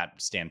in that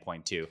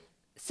standpoint too?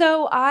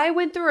 So I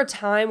went through a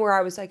time where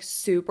I was like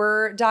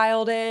super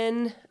dialed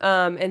in.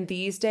 And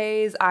these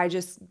days I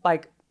just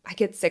like, I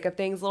get sick of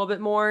things a little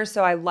bit more.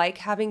 So I like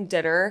having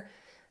dinner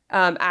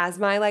as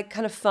my like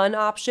kind of fun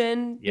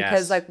option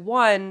because like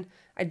one,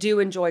 I do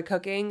enjoy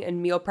cooking,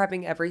 and meal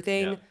prepping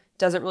everything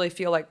doesn't really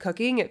feel like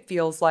cooking. It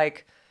feels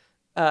like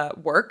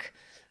work.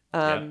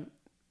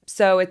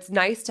 So it's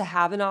nice to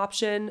have an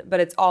option, but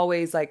it's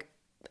always like,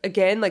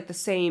 again, like the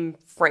same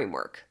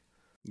framework.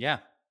 Yeah,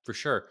 for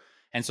sure.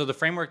 And so the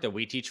framework that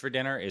we teach for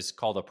dinner is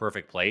called a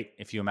perfect plate.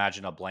 If you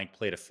imagine a blank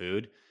plate of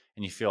food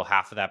and you fill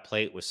half of that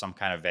plate with some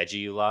kind of veggie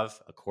you love,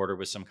 a quarter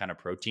with some kind of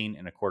protein,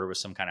 and a quarter with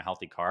some kind of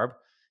healthy carb,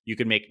 you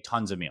can make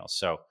tons of meals.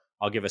 So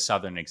I'll give a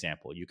Southern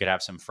example. You could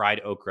have some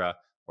fried okra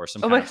or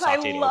some kind of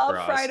sauteed I love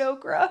okra. fried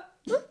okra.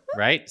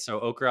 Right? So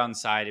okra on the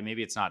side, and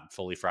maybe it's not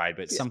fully fried,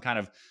 but some kind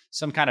of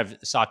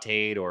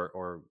sauteed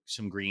or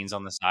some greens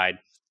on the side.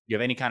 You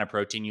have any kind of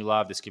protein you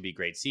love. This could be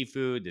great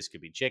seafood. This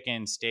could be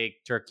chicken,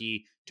 steak,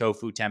 turkey,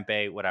 tofu,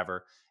 tempeh,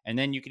 whatever. And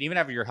then you can even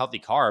have your healthy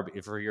carb.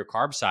 If for your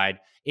carb side,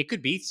 it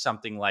could be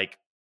something like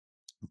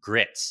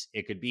grits.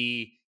 It could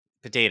be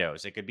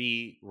potatoes. It could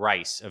be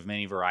rice of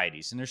many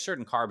varieties. And there's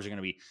certain carbs are going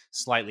to be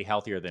slightly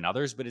healthier than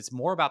others, but it's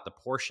more about the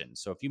portion.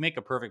 So if you make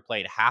a perfect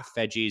plate, half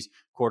veggies,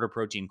 quarter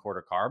protein,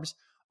 quarter carbs,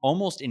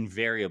 almost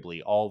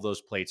invariably, all of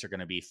those plates are going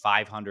to be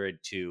 500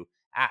 to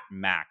at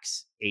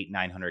max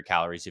 900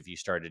 calories if you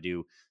start to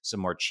do some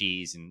more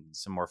cheese and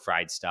some more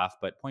fried stuff.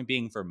 But point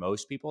being, for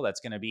most people, that's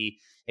going to be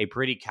a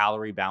pretty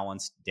calorie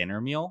balanced dinner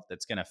meal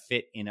that's going to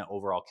fit in an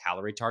overall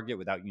calorie target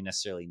without you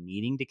necessarily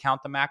needing to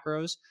count the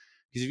macros.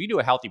 Because if you do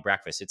a healthy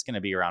breakfast, it's going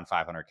to be around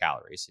 500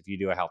 calories. If you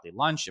do a healthy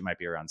lunch, it might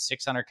be around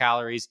 600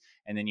 calories.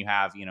 And then you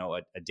have,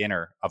 a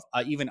dinner of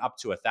even up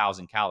to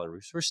 1,000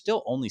 calories. We're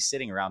still only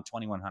sitting around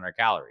 2,100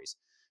 calories.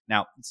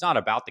 Now, it's not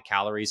about the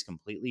calories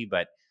completely,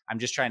 but I'm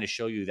just trying to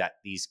show you that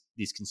these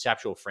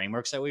conceptual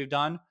frameworks that we've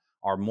done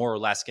are more or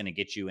less going to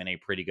get you in a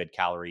pretty good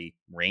calorie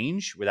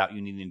range without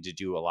you needing to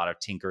do a lot of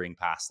tinkering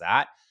past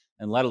that.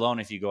 And let alone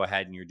if you go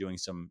ahead and you're doing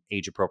some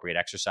age appropriate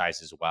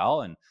exercise as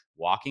well and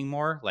walking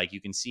more, like, you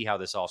can see how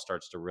this all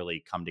starts to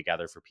really come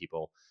together for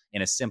people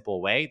in a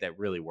simple way that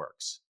really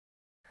works.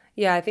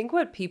 Yeah, I think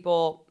what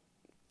people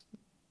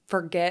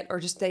forget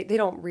or just they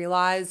don't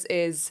realize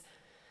is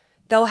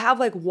they'll have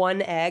like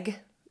one egg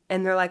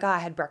and they're like, I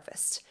had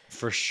breakfast.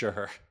 For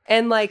sure.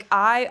 And like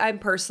I'm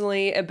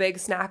personally a big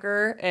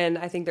snacker, and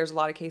I think there's a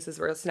lot of cases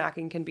where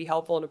snacking can be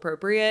helpful and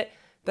appropriate.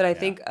 But I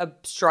think a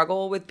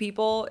struggle with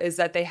people is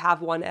that they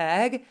have one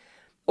egg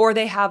or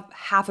they have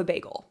half a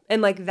bagel,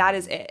 and like that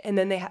is it. And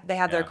then they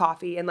have their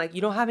coffee, and like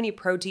you don't have any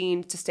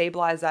protein to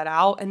stabilize that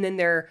out. And then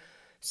they're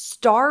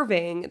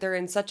starving. They're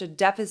in such a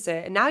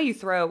deficit. And now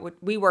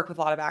we work with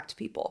a lot of active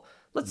people.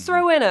 Let's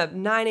throw in a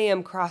 9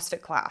 a.m.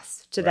 CrossFit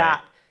class to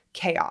that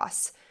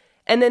chaos.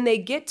 And then they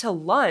get to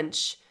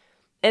lunch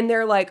and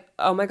they're like,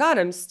 oh my God,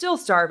 I'm still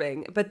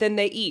starving. But then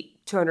they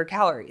eat 200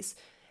 calories.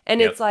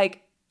 And Yep. it's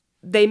like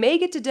they may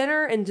get to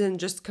dinner and then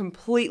just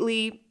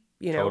completely,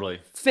 Totally.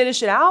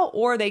 finish it out,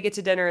 or they get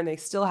to dinner and they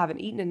still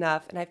haven't eaten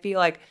enough. And I feel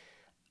like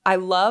I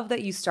love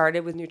that you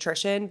started with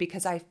nutrition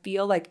because I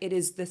feel like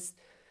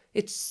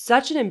it's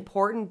such an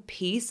important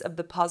piece of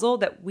the puzzle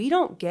that we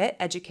don't get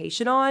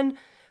education on,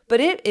 but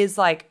it is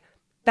like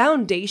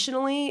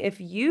foundationally, if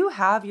you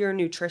have your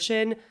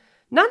nutrition,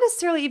 not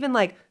necessarily even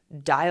like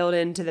dialed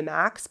into the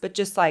max, but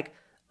just like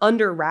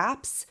under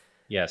wraps,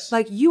 Yes.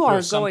 like you Through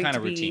are some going kind to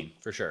of routine be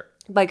for sure.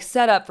 like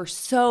set up for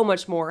so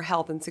much more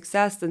health and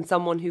success than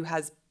someone who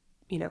has,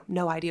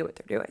 no idea what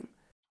they're doing.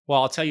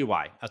 Well, I'll tell you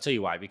why. I'll tell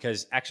you why.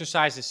 Because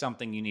exercise is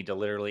something you need to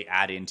literally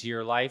add into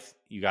your life.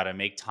 You got to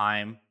make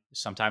time,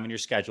 sometime in your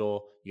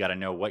schedule. You got to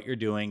know what you're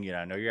doing. You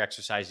got to know you're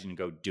exercising and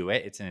go do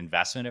it. It's an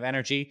investment of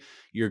energy.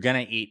 You're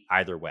going to eat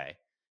either way.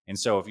 And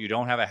so if you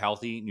don't have a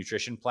healthy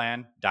nutrition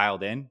plan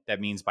dialed in,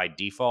 that means by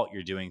default,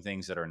 you're doing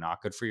things that are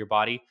not good for your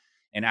body.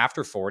 And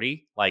after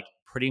 40, like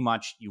pretty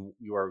much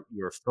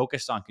you're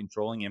focused on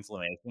controlling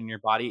inflammation in your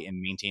body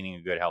and maintaining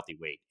a good healthy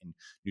weight. And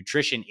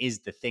nutrition is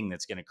the thing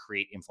that's going to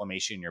create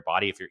inflammation in your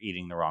body if you're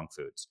eating the wrong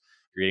foods.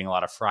 If you're eating a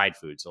lot of fried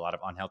foods, a lot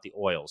of unhealthy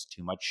oils,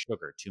 too much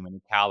sugar, too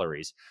many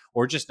calories,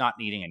 or just not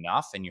eating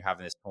enough, and you're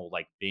having this whole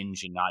like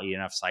binge and not eat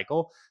enough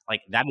cycle,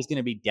 like that is going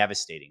to be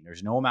devastating.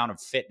 There's no amount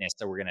of fitness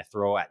that we're going to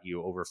throw at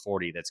you over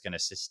 40 that's going to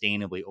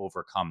sustainably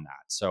overcome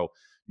that. So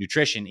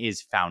nutrition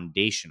is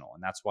foundational.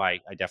 And that's why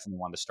I definitely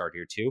want to start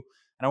here too.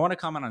 And I want to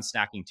comment on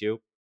snacking too.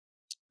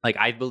 Like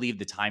I believe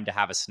the time to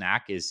have a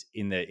snack is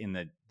in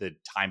the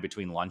time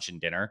between lunch and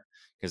dinner.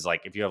 Because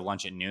like if you have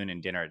lunch at noon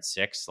and dinner at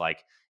 6, like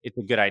it's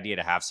a good idea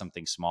to have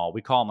something small.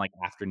 We call them like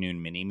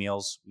afternoon mini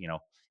meals.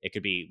 It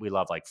could be, we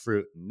love like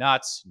fruit and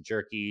nuts and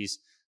jerkies,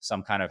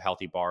 some kind of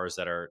healthy bars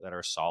that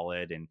are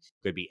solid, and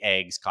could be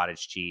eggs,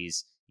 cottage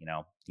cheese,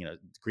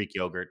 Greek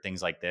yogurt,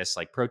 things like this.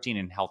 Like protein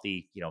and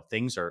healthy,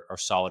 things are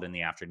solid in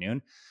the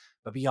afternoon.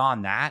 But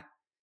beyond that,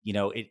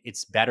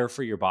 it's better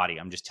for your body.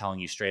 I'm just telling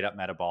you straight up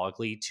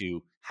metabolically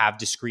to have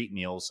discrete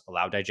meals,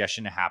 allow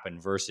digestion to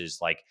happen versus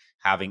like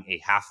having a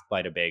half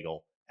bite of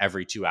bagel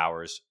every 2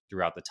 hours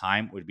throughout the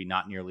time would be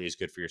not nearly as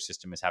good for your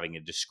system as having a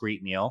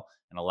discrete meal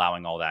and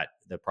allowing all that,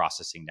 the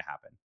processing to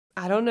happen.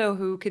 I don't know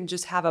who can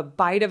just have a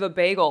bite of a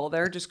bagel.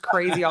 They're just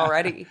crazy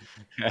already.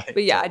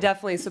 But yeah, I Totally.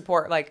 definitely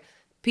support like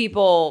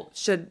people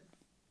should.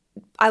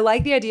 I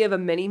like the idea of a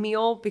mini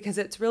meal because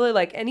it's really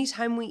like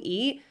anytime we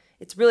eat,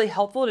 it's really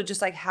helpful to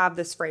just like have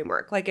this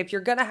framework. Like if you're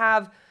going to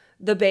have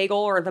the bagel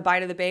or the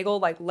bite of the bagel,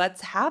 like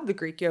let's have the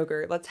Greek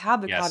yogurt, let's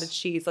have the cottage Yes,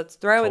 cheese, let's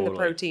throw in the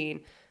totally.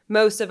 protein.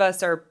 Most of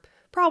us are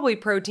probably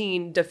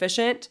protein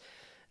deficient,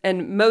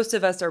 and most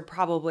of us are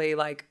probably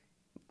like,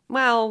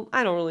 well,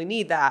 I don't really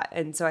need that.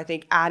 And so I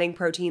think adding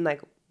protein,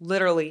 like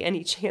literally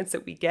any chance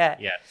that we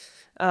get, Yeah,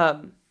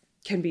 um,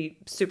 can be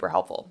super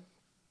helpful.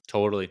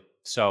 totally.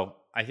 So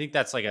I think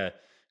that's like a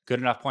good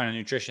enough point on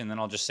nutrition. Then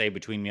I'll just say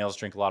between meals,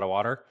 drink a lot of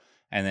water,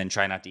 and then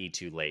try not to eat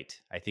too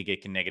late. I think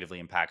it can negatively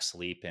impact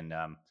sleep, and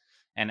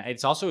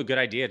it's also a good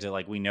idea to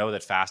like, we know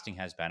that fasting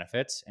has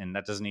benefits, and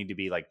that doesn't need to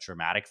be like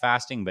dramatic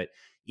fasting, but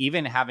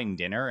even having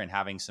dinner and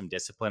having some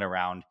discipline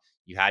around,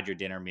 you had your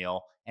dinner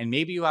meal and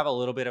maybe you have a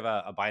little bit of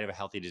a bite of a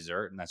healthy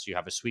dessert, and that's, you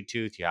have a sweet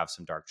tooth, you have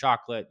some dark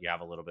chocolate, you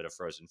have a little bit of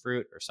frozen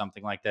fruit or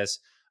something like this.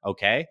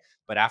 Okay.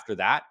 But after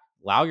that,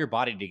 allow your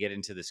body to get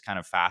into this kind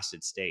of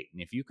fasted state.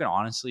 And if you can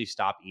honestly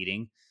stop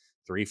eating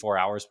 3, 4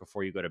 hours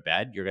before you go to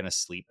bed, you're going to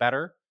sleep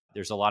better.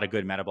 There's a lot of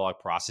good metabolic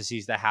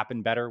processes that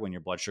happen better when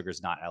your blood sugar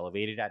is not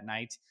elevated at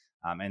night.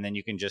 And then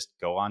you can just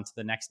go on to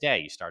the next day.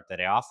 You start the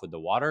day off with the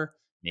water,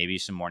 maybe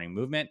some morning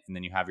movement, and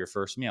then you have your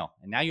first meal.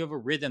 And now you have a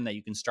rhythm that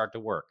you can start to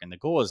work. And the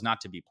goal is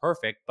not to be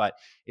perfect, but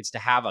it's to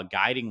have a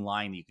guiding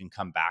line that you can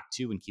come back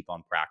to and keep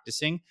on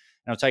practicing.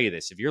 And I'll tell you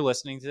this, if you're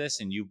listening to this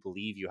and you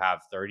believe you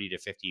have 30 to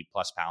 50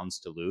 plus pounds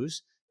to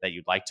lose that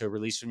you'd like to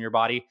release from your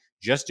body,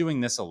 just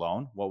doing this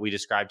alone, what we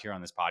described here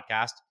on this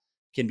podcast,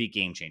 can be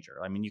game changer.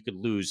 I mean, you could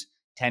lose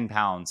 10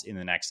 pounds in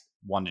the next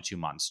 1 to 2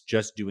 months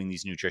just doing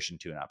these nutrition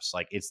tune ups.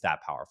 Like it's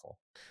that powerful.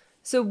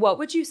 So, what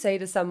would you say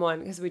to someone?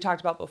 Because we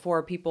talked about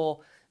before,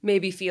 people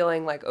maybe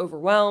feeling like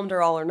overwhelmed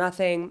or all or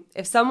nothing.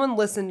 If someone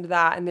listened to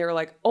that and they were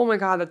like, oh my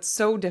God, that's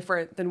so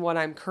different than what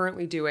I'm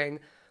currently doing,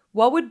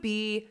 what would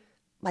be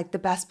like the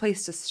best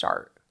place to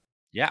start?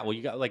 Yeah, well,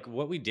 you got like,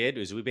 what we did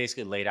is we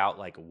basically laid out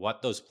like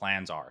what those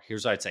plans are.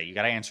 Here's what I'd say: you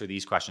got to answer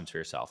these questions for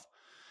yourself.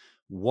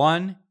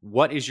 One,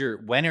 when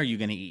are you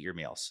going to eat your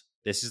meals?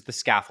 This is the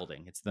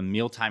scaffolding. It's the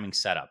meal timing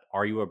setup.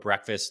 Are you a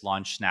breakfast,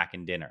 lunch, snack,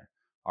 and dinner?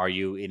 Are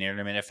you an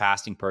intermittent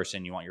fasting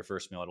person? You want your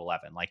first meal at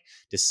 11. Like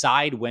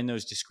decide when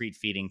those discrete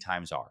feeding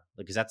times are,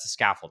 because that's the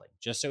scaffolding.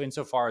 Just so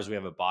insofar as we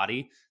have a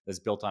body that's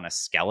built on a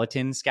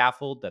skeleton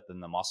scaffold that then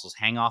the muscles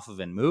hang off of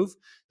and move,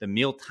 the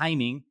meal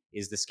timing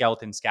is the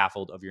skeleton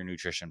scaffold of your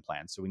nutrition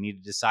plan. So we need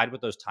to decide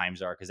what those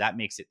times are, because that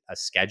makes it a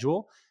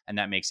schedule and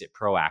that makes it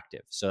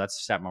proactive. So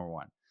that's step number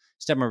one.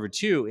 Step number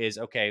two is,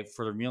 okay,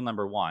 for meal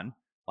number one,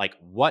 like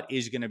what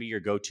is going to be your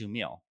go-to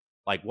meal?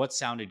 Like, what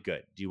sounded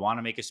good? Do you want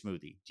to make a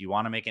smoothie? Do you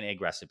want to make an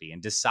egg recipe?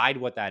 And decide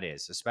what that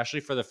is, especially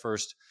for the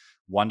first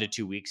 1 to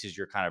 2 weeks as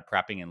you're kind of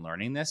prepping and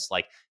learning this.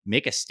 Like,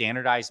 make a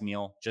standardized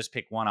meal, just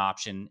pick one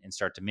option and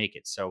start to make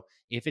it. So,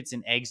 if it's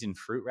an eggs and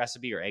fruit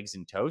recipe or eggs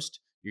and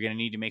toast, you're going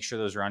to need to make sure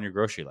those are on your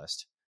grocery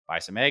list. Buy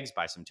some eggs,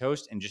 buy some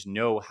toast, and just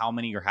know how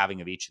many you're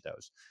having of each of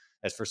those.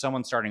 As for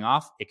someone starting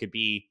off, it could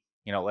be,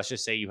 let's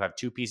just say you have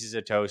 2 pieces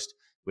of toast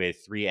with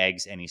 3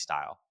 eggs, any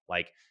style.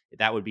 Like,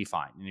 that would be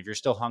fine. And if you're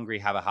still hungry,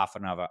 have a half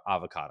an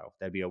avocado.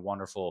 That'd be a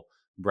wonderful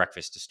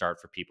breakfast to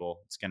start for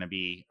people. It's going to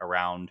be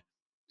around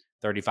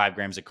 35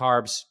 grams of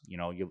carbs,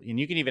 and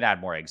you can even add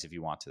more eggs if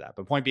you want to that.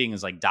 But point being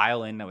is, like,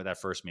 dial in what that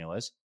first meal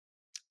is.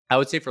 I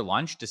would say for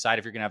lunch, decide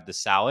if you're going to have the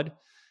salad,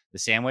 the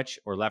sandwich,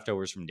 or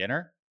leftovers from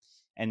dinner.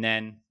 And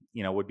then,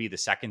 would be the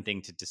second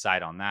thing to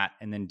decide on that.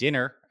 And then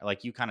dinner,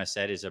 like you kind of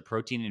said, is a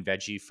protein and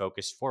veggie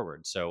focused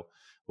forward. So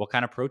what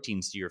kind of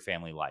proteins do your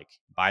family like?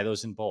 Buy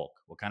those in bulk.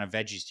 What kind of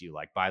veggies do you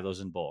like? Buy those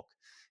in bulk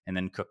and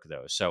then cook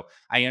those. So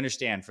I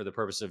understand, for the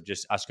purpose of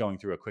just us going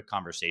through a quick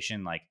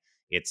conversation, like,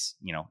 it's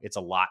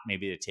a lot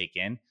maybe to take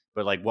in,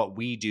 but like what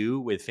we do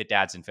with Fit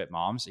Dads and Fit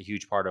Moms, a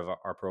huge part of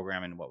our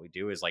program and what we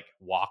do is like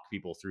walk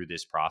people through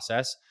this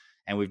process.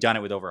 And we've done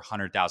it with over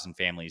 100,000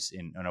 families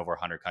in over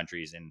 100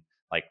 countries. And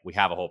like, we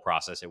have a whole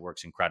process. It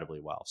works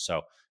incredibly well.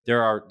 So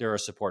there are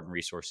support and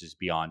resources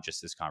beyond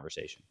just this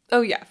conversation.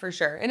 Oh yeah, for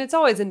sure. And it's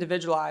always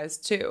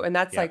individualized too. And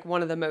that's Yeah. like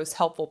one of the most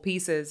helpful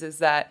pieces, is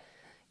that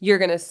you're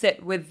going to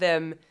sit with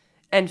them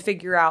and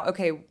figure out,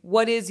 okay,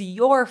 what is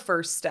your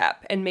first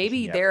step? And maybe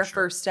Yeah, their for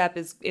sure. first step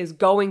is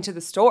going to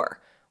the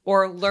store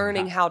or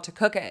learning Yeah. how to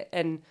cook it.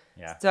 And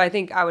Yeah. so I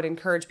think I would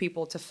encourage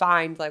people to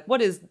find, like,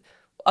 what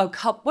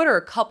are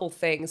a couple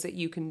things that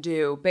you can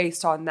do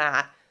based on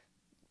that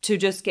to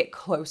just get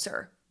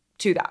closer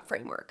to that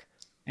framework.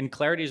 And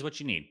clarity is what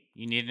you need.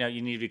 You need to know,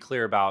 you need to be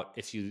clear about,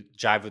 if you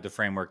jive with the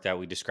framework that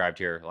we described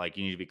here, like,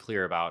 you need to be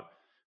clear about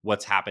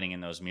what's happening in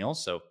those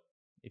meals. So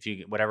if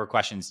you, whatever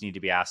questions need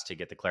to be asked to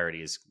get the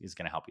clarity is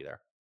going to help you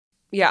there.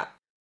 Yeah.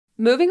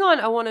 Moving on,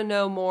 I want to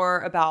know more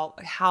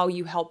about how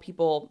you help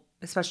people,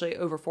 especially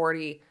over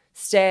 40,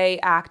 stay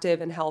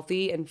active and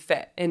healthy and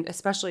fit, and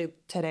especially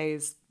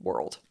today's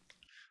world.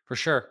 For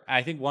sure.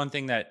 I think one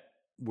thing that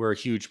we're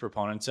huge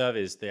proponents of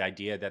is the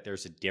idea that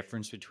there's a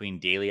difference between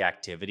daily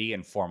activity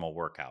and formal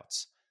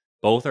workouts.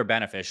 Both are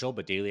beneficial,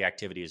 but daily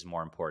activity is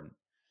more important.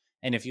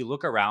 And if you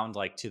look around,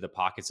 like, to the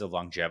pockets of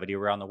longevity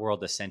around the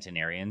world, the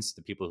centenarians,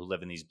 the people who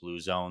live in these blue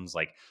zones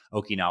like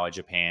Okinawa,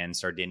 Japan,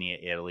 Sardinia,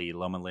 Italy,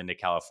 Loma Linda,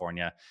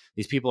 California,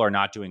 these people are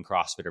not doing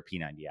CrossFit or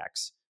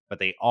P90X, but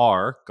they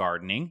are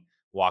gardening,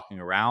 walking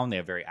around. They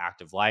have very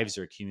active lives.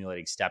 They're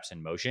accumulating steps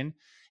and motion.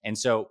 And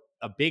so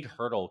a big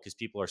hurdle, because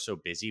people are so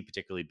busy,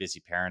 particularly busy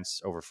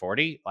parents over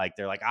 40, like,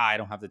 they're like, I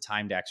don't have the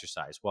time to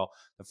exercise. Well,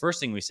 the first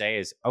thing we say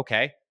is,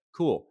 okay,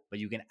 cool, but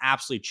you can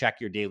absolutely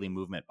check your daily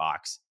movement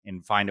box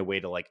and find a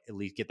way to, like, at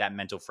least get that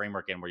mental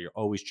framework in where you're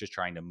always just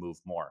trying to move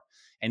more.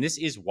 And this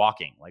is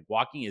walking. Like,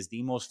 walking is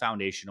the most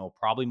foundational,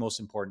 probably most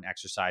important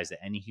exercise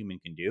that any human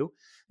can do.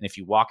 And if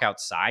you walk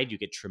outside, you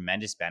get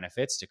tremendous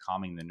benefits to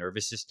calming the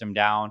nervous system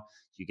down.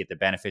 You get the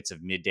benefits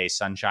of midday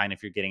sunshine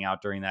if you're getting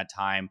out during that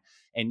time,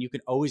 and you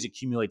can always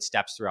accumulate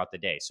steps throughout the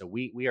day. So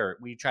we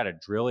try to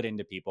drill it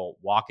into people.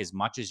 Walk as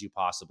much as you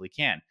possibly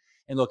can.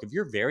 And look, if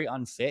you're very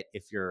unfit,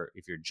 if your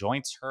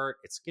joints hurt,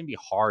 it's going to be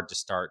hard to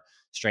start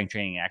strength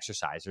training and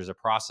exercise. There's a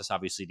process,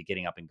 obviously, to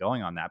getting up and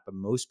going on that, but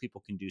most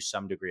people can do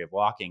some degree of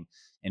walking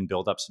and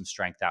build up some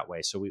strength that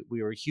way. So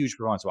we were huge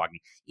proponents of walking.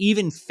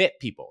 Even fit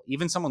people,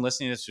 even someone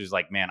listening to this who's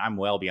like, man, I'm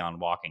well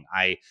beyond walking.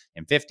 I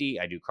am 50.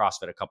 I do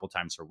CrossFit a couple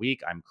times per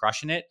week. I'm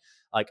crushing it.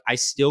 Like, I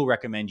still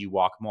recommend you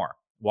walk more.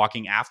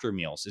 Walking after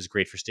meals is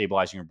great for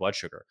stabilizing your blood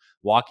sugar.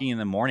 Walking in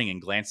the morning and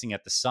glancing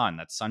at the sun,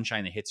 that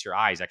sunshine that hits your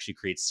eyes, actually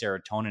creates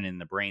serotonin in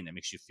the brain that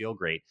makes you feel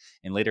great.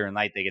 And later in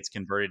life, that gets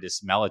converted to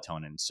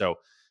melatonin. So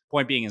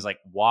point being is, like,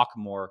 walk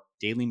more.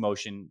 Daily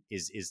motion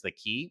is the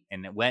key.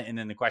 And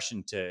then the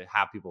question to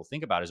have people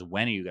think about is,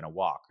 when are you going to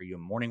walk? Are you a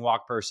morning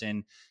walk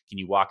person? Can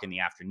you walk in the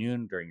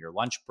afternoon during your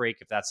lunch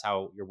break, if that's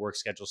how your work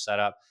schedule's set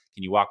up?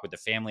 Can you walk with the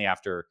family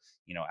after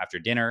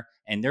dinner?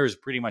 And there's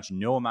pretty much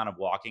no amount of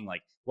walking.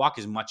 Like, walk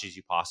as much as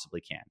you possibly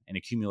can and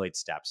accumulate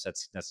steps.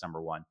 That's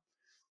number one.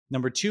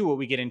 Number two, what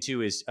we get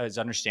into is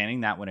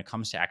understanding that when it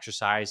comes to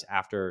exercise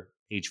after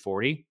age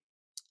 40,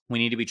 we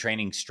need to be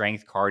training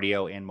strength,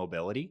 cardio, and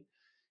mobility.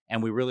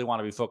 And we really want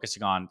to be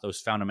focusing on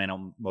those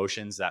fundamental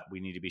motions that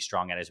we need to be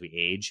strong at as we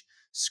age: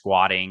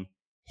 squatting,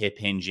 hip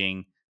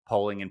hinging,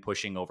 pulling and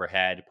pushing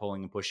overhead,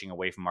 pulling and pushing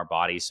away from our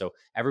body. So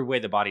every way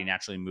the body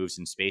naturally moves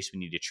in space, we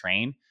need to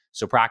train.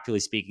 So practically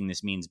speaking,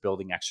 this means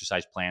building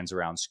exercise plans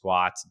around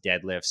squats,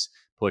 deadlifts,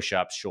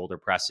 push-ups, shoulder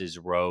presses,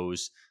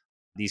 rows,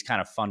 these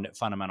kind of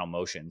fundamental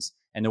motions.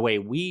 And the way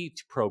we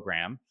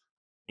program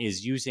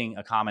is using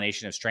a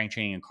combination of strength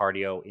training and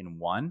cardio in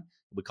one.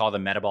 We call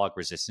them metabolic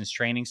resistance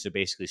training. So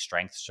basically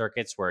strength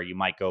circuits, where you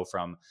might go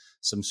from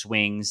some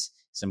swings,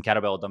 some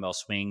kettlebell dumbbell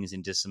swings,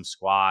 into some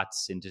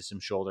squats, into some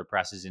shoulder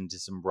presses, into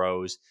some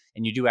rows,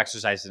 and you do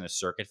exercise in a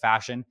circuit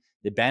fashion.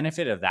 The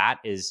benefit of that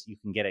is you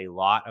can get a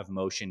lot of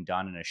motion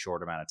done in a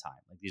short amount of time.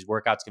 Like these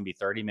workouts can be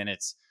 30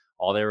 minutes.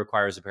 All they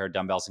require is a pair of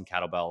dumbbells and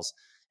kettlebells.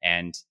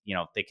 And,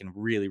 they can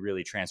really,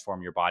 really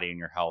transform your body and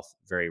your health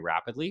very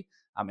rapidly.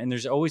 And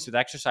there's always with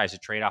exercise a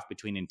trade-off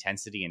between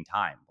intensity and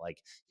time.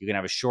 Like you can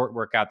have a short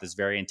workout that's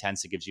very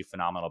intense that gives you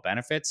phenomenal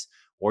benefits,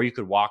 or you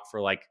could walk for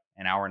like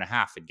an hour and a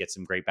half and get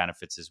some great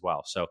benefits as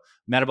well. So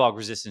metabolic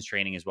resistance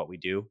training is what we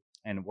do.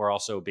 And we're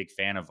also a big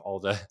fan of all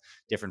the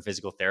different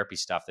physical therapy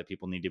stuff that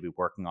people need to be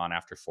working on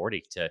after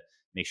 40 to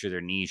make sure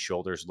their knees,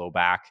 shoulders, low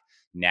back,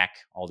 neck,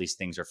 all these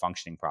things are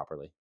functioning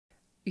properly.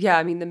 Yeah,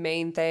 I mean, the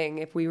main thing,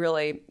 if we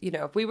really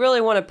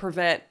want to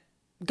prevent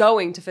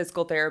going to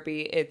physical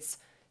therapy, it's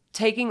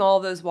taking all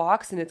those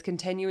walks and it's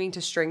continuing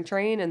to strength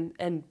train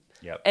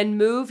and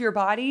move your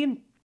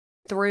body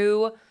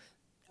through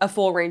a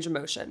full range of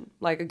motion.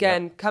 Like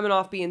again, coming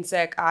off being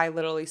sick, I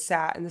literally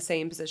sat in the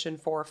same position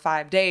for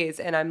 5 days,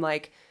 and I'm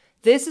like,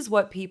 this is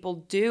what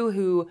people do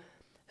who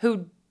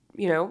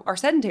are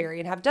sedentary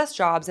and have desk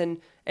jobs and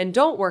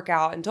don't work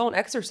out and don't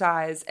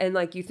exercise. And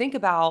like you think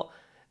about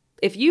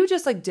if you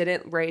just like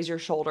didn't raise your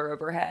shoulder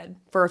overhead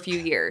for a few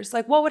years,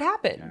 like what would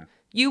happen? Yeah.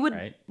 You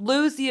would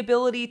lose the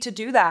ability to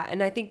do that.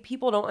 And I think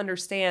people don't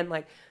understand,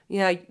 like,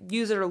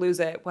 use it or lose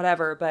it,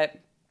 whatever. But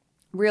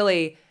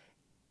really,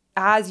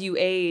 as you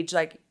age,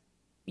 like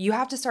you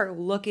have to start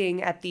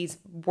looking at these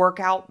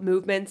workout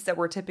movements that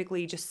we're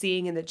typically just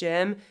seeing in the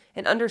gym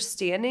and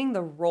understanding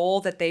the role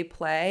that they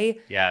play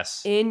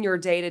in your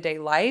day-to-day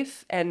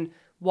life, and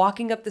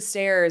walking up the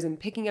stairs and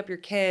picking up your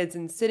kids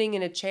and sitting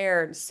in a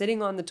chair and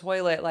sitting on the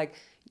toilet, like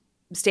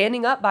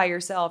standing up by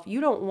yourself.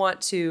 You don't want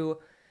to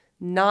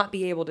not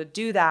be able to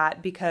do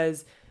that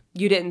because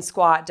you didn't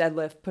squat,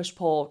 deadlift, push,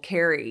 pull,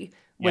 carry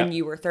when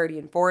you were 30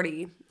 and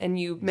 40. And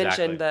you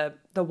mentioned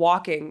the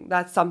walking.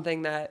 That's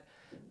something that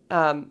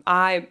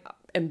I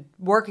am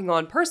working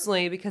on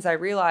personally, because I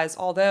realize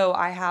although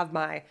I have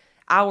my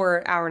hour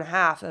and a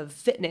half of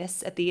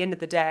fitness at the end of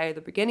the day,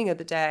 the beginning of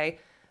the day,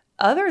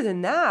 other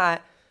than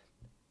that,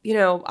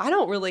 I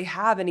don't really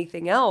have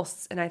anything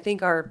else. And I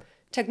think our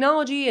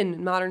technology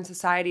and modern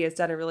society has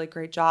done a really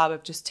great job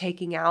of just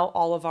taking out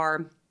all of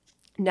our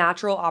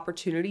natural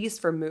opportunities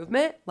for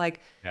movement.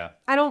 Like,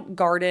 I don't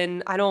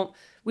garden.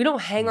 We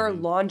don't hang our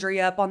laundry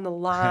up on the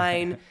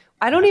line.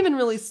 I don't even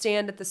really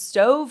stand at the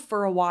stove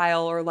for a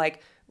while or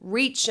like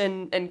reach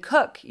and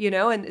cook,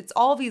 and it's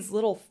all these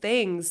little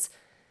things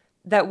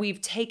that we've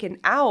taken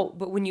out.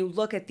 But when you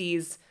look at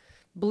these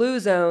blue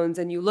zones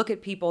and you look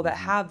at people that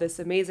have this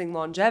amazing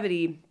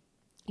longevity,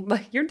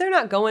 they're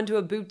not going to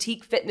a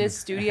boutique fitness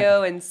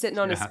studio and sitting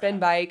on a spin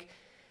bike.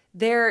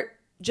 They're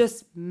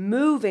just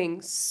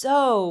moving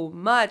so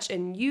much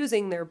and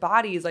using their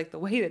bodies like the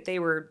way that they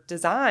were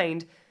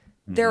designed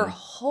their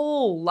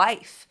whole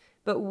life.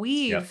 But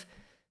we've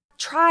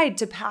tried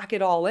to pack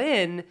it all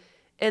in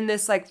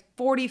this like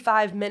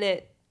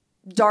 45-minute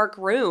dark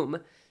room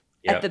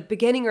at the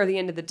beginning or the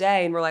end of the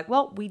day. And we're like,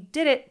 well, we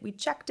did it. We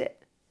checked it.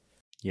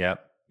 Yeah,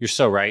 you're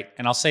so right.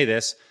 And I'll say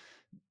this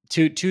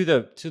to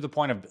the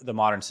point of the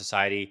modern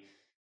society,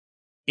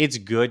 it's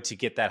good to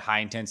get that high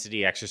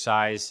intensity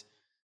exercise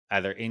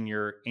either in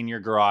your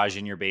garage,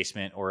 in your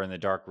basement, or in the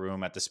dark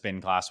room at the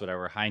spin class,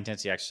 whatever, high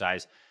intensity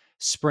exercise.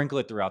 Sprinkle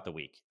it throughout the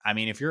week. I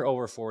mean, if you're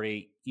over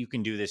 40, you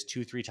can do this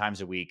 2-3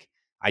 times a week,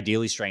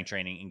 ideally strength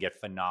training, and get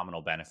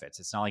phenomenal benefits.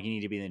 It's not like you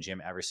need to be in the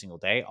gym every single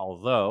day.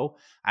 Although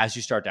as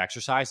you start to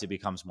exercise, it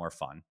becomes more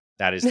fun.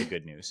 That is the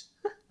good news.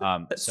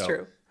 That's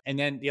true. And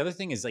then the other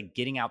thing is like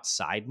getting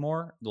outside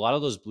more. A lot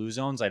of those blue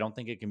zones, I don't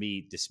think it can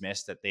be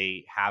dismissed that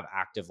they have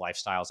active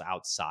lifestyles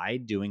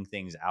outside, doing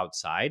things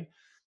outside.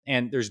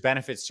 And there's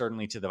benefits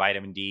certainly to the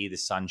vitamin D, the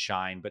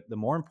sunshine, but the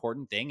more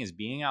important thing is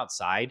being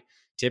outside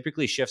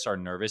typically shifts our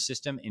nervous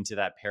system into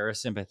that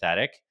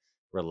parasympathetic,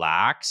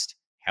 relaxed,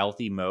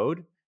 healthy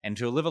mode. And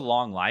to live a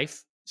long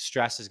life,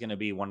 stress is going to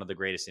be one of the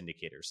greatest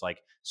indicators.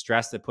 Like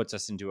stress that puts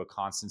us into a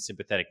constant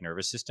sympathetic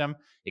nervous system,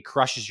 it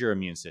crushes your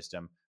immune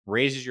system,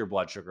 raises your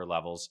blood sugar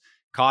levels,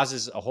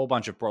 causes a whole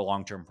bunch of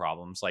long-term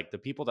problems. Like the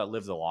people that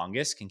live the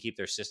longest can keep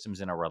their systems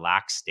in a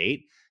relaxed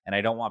state. And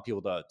I don't want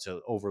people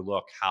to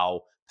overlook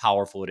how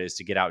powerful it is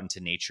to get out into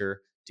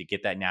nature, to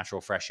get that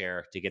natural fresh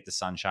air, to get the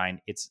sunshine.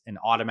 It's an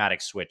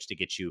automatic switch to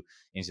get you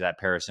into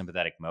that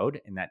parasympathetic mode.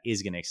 And that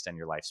is going to extend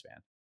your lifespan.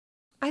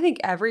 I think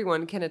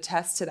everyone can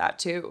attest to that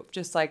too.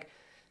 Just like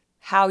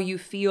how you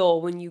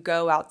feel when you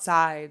go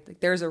outside. Like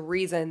there's a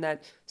reason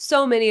that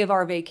so many of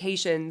our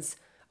vacations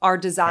are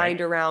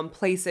designed around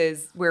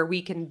places where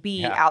we can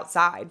be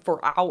outside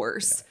for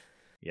hours.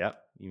 Yep.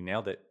 You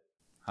nailed it.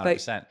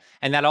 100%.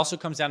 And that also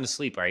comes down to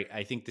sleep, right?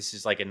 I think this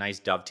is like a nice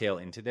dovetail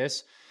into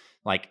this.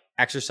 Like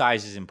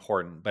exercise is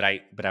important, but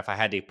if I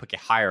had to pick a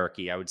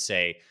hierarchy, I would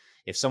say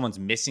if someone's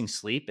missing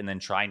sleep and then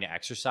trying to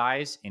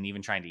exercise and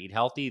even trying to eat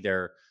healthy,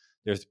 they're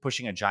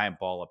pushing a giant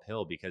ball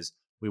uphill, because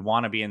we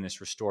want to be in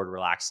this restored,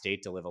 relaxed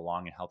state to live a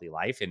long and healthy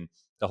life. And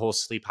the whole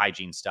sleep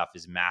hygiene stuff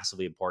is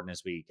massively important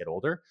as we get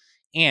older.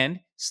 And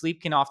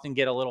sleep can often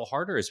get a little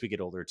harder as we get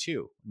older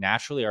too.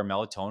 Naturally, our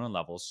melatonin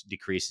levels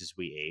decrease as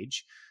we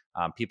age.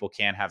 People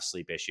can have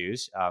sleep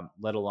issues,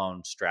 let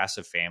alone stress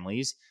of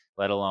families,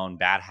 let alone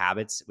bad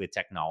habits with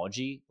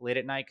technology late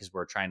at night because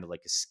we're trying to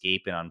like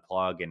escape and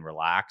unplug and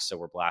relax. So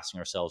we're blasting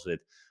ourselves with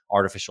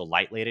artificial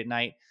light late at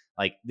night.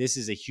 Like this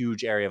is a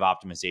huge area of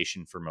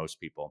optimization for most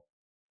people.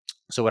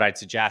 So what I'd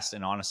suggest,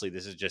 and honestly,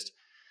 this is just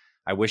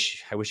I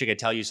wish I could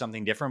tell you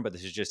something different, but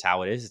this is just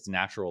how it is. It's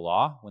natural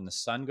law. When the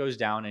sun goes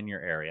down in your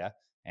area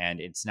and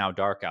it's now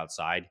dark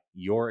outside,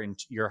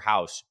 your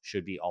house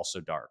should be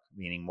also dark,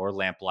 meaning more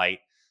lamp light,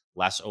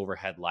 less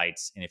overhead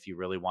lights. And if you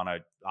really want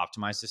to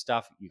optimize this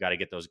stuff, you got to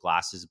get those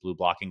glasses, blue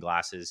blocking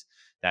glasses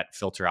that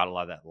filter out a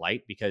lot of that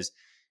light because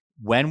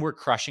when we're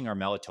crushing our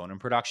melatonin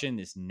production,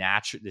 this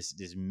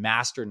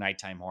master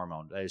nighttime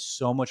hormone that is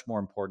so much more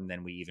important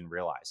than we even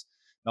realize.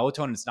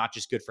 Melatonin is not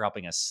just good for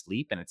helping us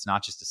sleep, and it's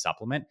not just a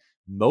supplement.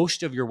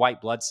 Most of your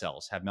white blood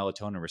cells have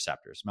melatonin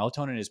receptors.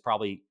 Melatonin is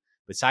probably,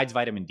 besides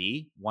vitamin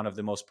D, one of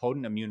the most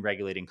potent immune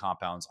regulating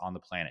compounds on the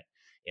planet.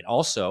 It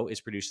also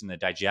is produced in the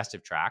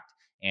digestive tract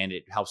and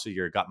it helps with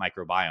your gut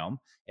microbiome.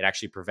 It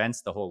actually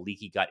prevents the whole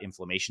leaky gut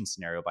inflammation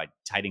scenario by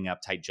tightening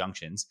up tight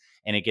junctions.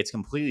 And it gets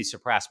completely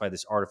suppressed by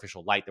this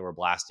artificial light that we're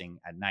blasting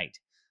at night.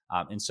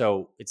 And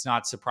so it's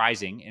not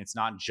surprising. And it's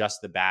not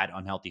just the bad,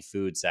 unhealthy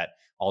foods that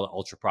all the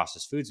ultra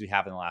processed foods we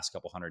have in the last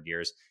couple hundred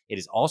years. It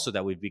is also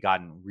that we've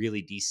gotten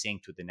really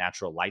desynced with the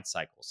natural light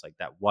cycles. Like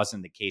that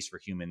wasn't the case for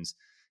humans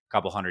a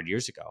couple hundred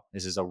years ago.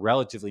 This is a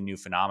relatively new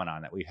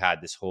phenomenon that we've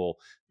had this whole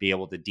be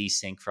able to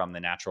desync from the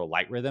natural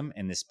light rhythm.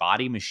 And this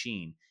body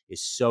machine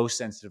is so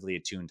sensitively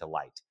attuned to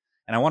light.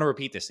 And I want to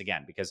repeat this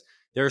again because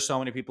there are so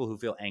many people who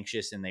feel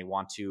anxious and they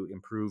want to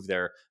improve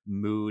their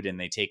mood and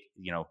they take,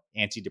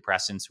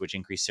 antidepressants, which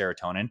increase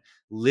serotonin.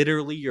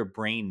 Literally, your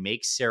brain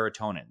makes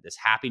serotonin, this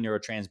happy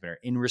neurotransmitter,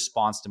 in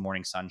response to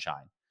morning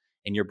sunshine.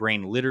 And your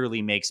brain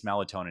literally makes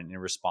melatonin in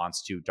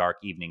response to dark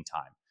evening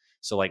time.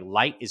 So like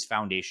light is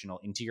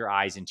foundational into your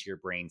eyes, into your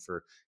brain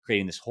for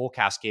creating this whole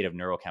cascade of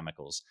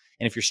neurochemicals.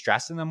 And if you're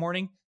stressed in the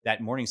morning,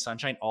 that morning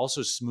sunshine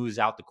also smooths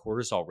out the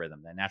cortisol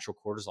rhythm, that natural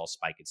cortisol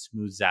spike. It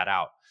smooths that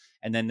out.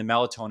 And then the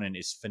melatonin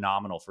is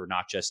phenomenal for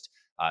not just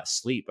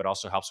sleep, but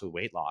also helps with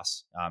weight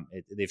loss.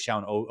 They've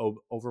shown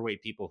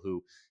overweight people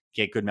who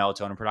get good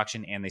melatonin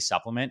production and they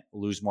supplement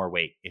lose more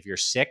weight. If you're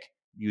sick,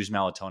 use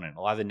melatonin.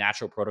 A lot of the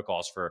natural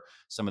protocols for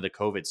some of the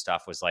COVID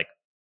stuff was like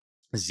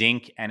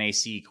zinc,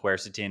 NAC,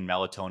 quercetin,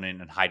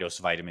 melatonin, and high dose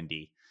vitamin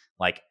D.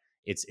 Like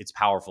it's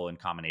powerful in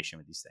combination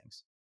with these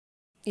things.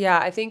 Yeah,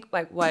 I think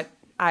like what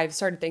I've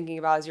started thinking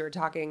about as you were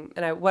talking,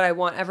 and what I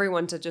want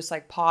everyone to just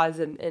like pause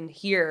and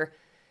hear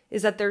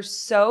is that there's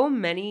so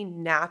many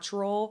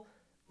natural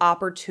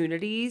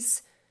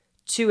opportunities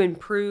to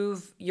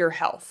improve your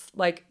health.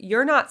 Like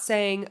you're not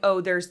saying, oh,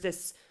 there's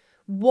this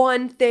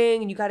one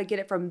thing and you got to get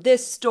it from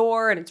this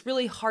store and it's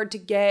really hard to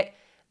get.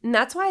 And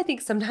that's why I think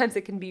sometimes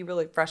it can be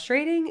really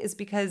frustrating is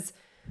because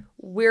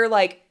we're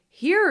like,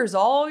 here's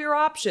all your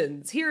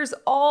options. Here's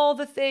all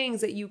the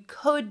things that you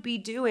could be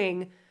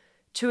doing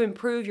to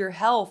improve your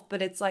health.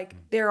 But it's like,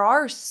 there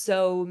are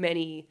so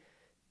many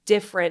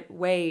different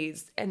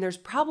ways and there's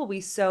probably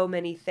so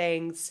many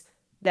things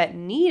that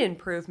need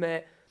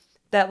improvement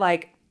that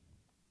like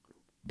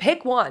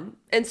pick one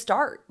and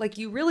start. Like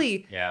you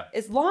really,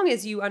 as long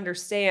as you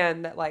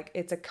understand that like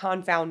it's a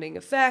confounding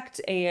effect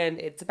and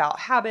it's about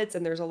habits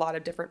and there's a lot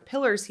of different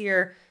pillars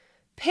here,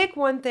 pick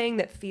one thing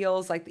that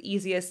feels like the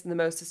easiest and the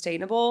most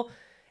sustainable.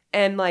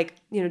 And like,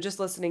 just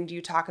listening to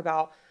you talk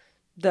about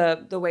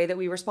the way that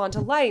we respond to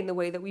light and the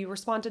way that we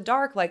respond to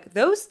dark, like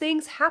those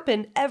things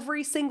happen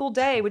every single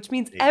day, which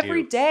means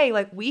every day,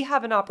 like we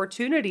have an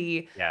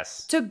opportunity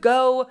to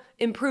go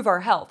improve our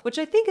health, which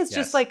I think is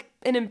just like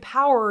an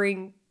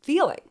empowering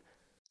feeling.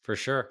 For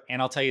sure.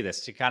 And I'll tell you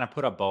this, to kind of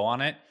put a bow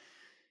on it,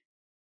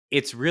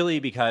 it's really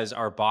because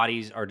our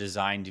bodies are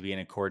designed to be in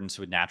accordance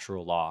with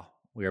natural law.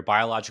 We are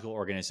biological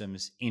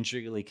organisms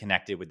intricately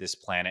connected with this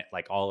planet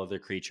like all other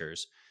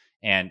creatures.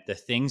 And the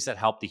things that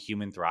help the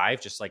human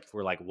thrive, just like if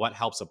we're like, what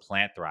helps a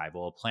plant thrive?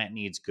 Well, a plant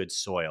needs good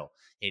soil.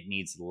 It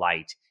needs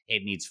light.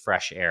 It needs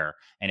fresh air.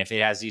 And if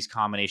it has these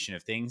combination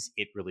of things,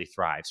 it really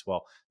thrives.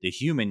 Well, the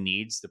human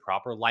needs the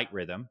proper light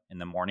rhythm in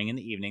the morning and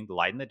the evening, the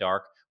light and the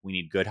dark. We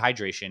need good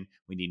hydration.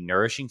 We need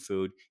nourishing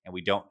food. And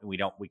we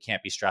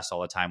can't be stressed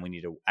all the time. We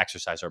need to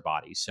exercise our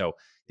bodies. So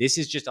this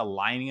is just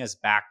aligning us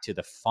back to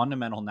the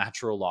fundamental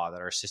natural law that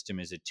our system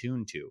is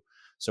attuned to.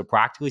 So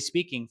practically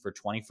speaking, for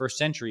 21st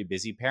century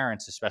busy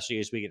parents, especially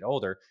as we get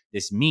older,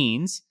 this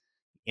means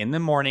in the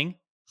morning,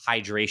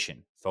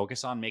 hydration.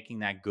 Focus on making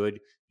that good,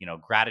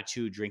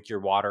 gratitude, drink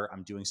your water.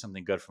 I'm doing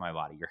something good for my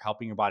body. You're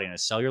helping your body on a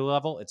cellular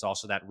level. It's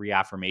also that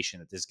reaffirmation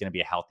that this is going to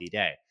be a healthy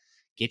day.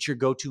 Get your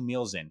go-to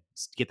meals in.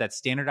 Get that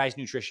standardized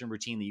nutrition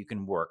routine that you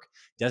can work.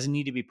 Doesn't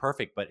need to be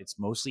perfect, but it's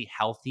mostly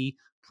healthy,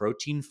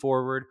 protein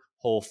forward,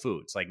 whole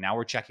foods. Like now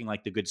we're checking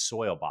like the good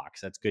soil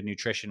box. That's good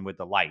nutrition with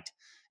the light.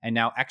 And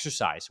now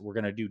exercise. We're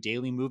going to do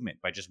daily movement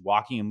by just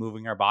walking and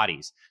moving our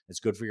bodies. It's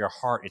good for your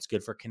heart. It's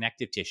good for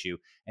connective tissue.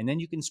 And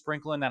then you can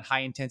sprinkle in that high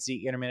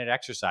intensity intermittent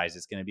exercise.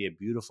 It's going to be a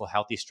beautiful,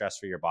 healthy stress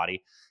for your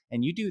body.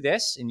 And you do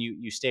this and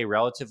you stay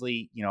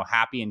relatively,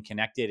 happy and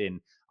connected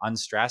and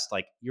unstressed,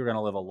 like you're going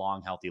to live a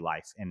long, healthy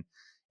life. And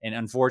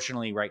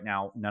unfortunately, right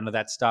now, none of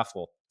that stuff.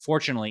 Well,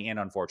 fortunately and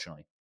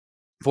unfortunately,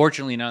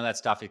 fortunately, none of that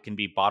stuff, it can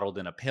be bottled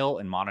in a pill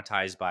and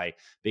monetized by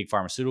big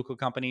pharmaceutical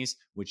companies,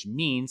 which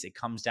means it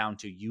comes down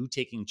to you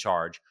taking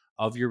charge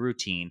of your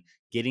routine,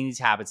 getting these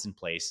habits in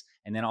place,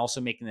 and then also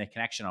making the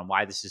connection on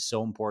why this is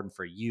so important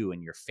for you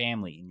and your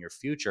family and your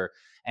future.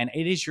 And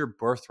it is your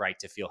birthright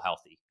to feel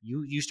healthy.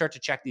 You start to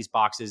check these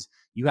boxes,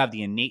 you have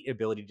the innate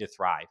ability to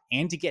thrive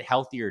and to get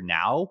healthier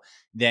now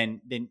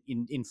than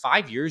in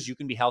 5 years, you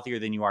can be healthier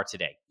than you are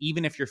today,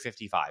 even if you're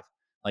 55.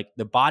 Like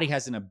the body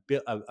has an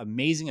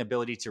amazing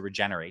ability to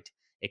regenerate.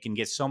 It can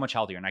get so much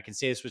healthier. And I can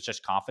say this with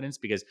just confidence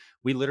because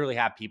we literally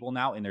have people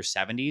now in their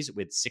 70s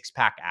with six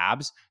pack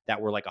abs that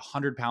were like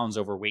 100 pounds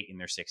overweight in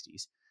their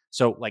 60s.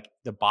 So, like,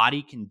 the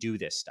body can do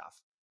this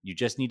stuff. You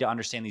just need to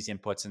understand these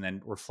inputs and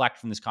then reflect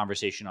from this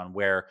conversation on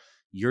where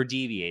you're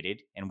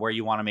deviated and where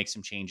you want to make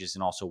some changes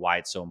and also why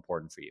it's so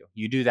important for you.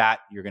 You do that,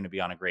 you're going to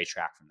be on a great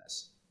track from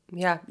this.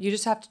 Yeah, you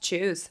just have to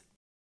choose.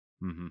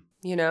 Mm-hmm.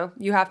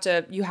 You have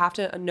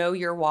to know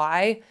your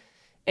why,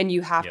 and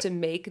you have Yep. to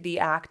make the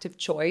active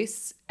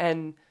choice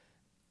and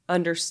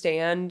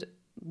understand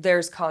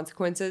there's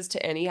consequences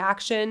to any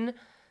action.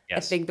 I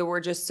Yes. think that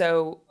we're just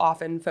so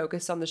often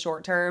focused on the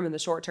short term and the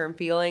short term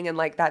feeling. And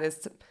like that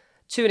is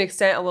to an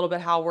extent a little bit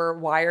how we're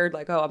wired.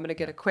 Like, oh, I'm going to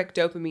get a quick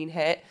dopamine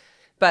hit.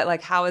 But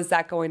like, how is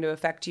that going to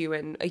affect you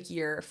in a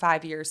year,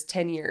 5 years,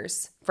 10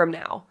 years from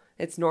now?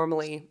 It's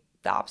normally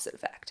the opposite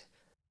effect.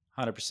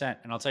 100%.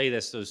 And I'll tell you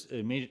this, those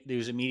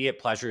immediate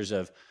pleasures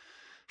of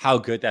how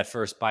good that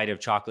first bite of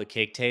chocolate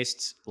cake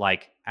tastes,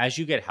 like as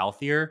you get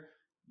healthier,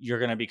 you're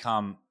going to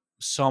become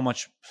so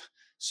much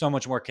so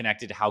much more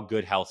connected to how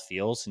good health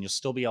feels, and you'll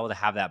still be able to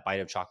have that bite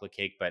of chocolate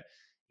cake, but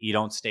you're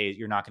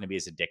not going to be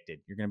as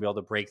addicted. You're going to be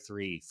able to break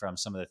free from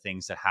some of the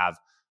things that have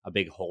a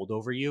big hold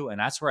over you. And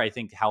that's where I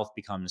think health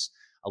becomes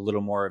a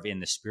little more of in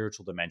the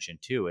spiritual dimension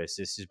too, is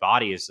this his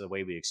body is the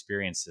way we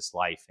experience this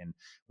life. And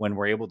when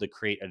we're able to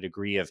create a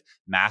degree of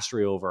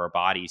mastery over our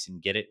bodies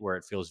and get it where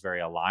it feels very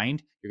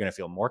aligned, you're going to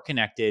feel more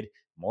connected,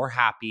 more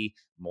happy,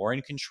 more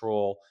in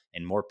control,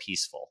 and more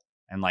peaceful.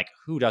 And like,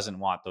 who doesn't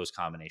want those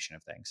combination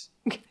of things?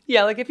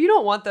 Yeah, like if you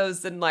don't want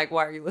those, then like,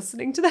 why are you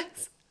listening to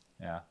this?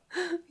 Yeah.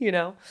 you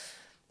know?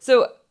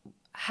 So,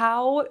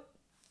 how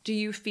do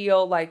you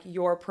feel like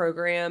your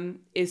program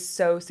is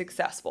so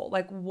successful?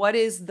 Like, what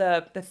is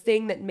the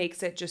thing that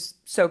makes it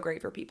just so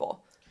great for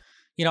people?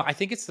 I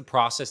think it's the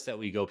process that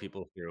we go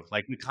people through.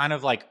 Like we kind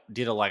of like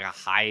did a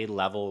high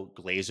level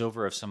glaze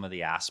over of some of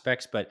the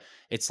aspects, but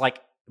it's like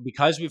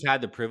because we've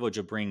had the privilege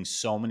of bringing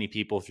so many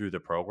people through the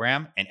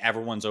program and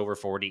everyone's over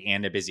 40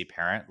 and a busy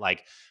parent,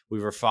 like we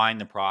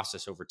refined the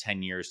process over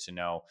 10 years to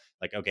know,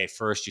 like, okay,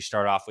 first you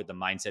start off with the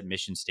mindset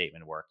mission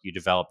statement work. You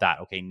develop that.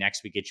 Okay,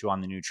 next we get you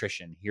on the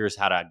nutrition. Here's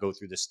how to go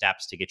through the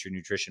steps to get your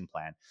nutrition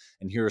plan.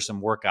 And here are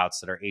some workouts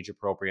that are age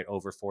appropriate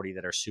over 40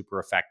 that are super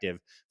effective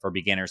for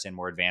beginners and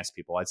more advanced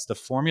people. It's the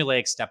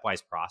formulaic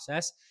stepwise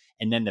process.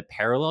 And then the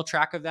parallel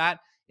track of that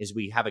is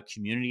we have a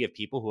community of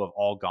people who have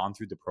all gone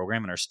through the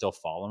program and are still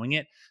following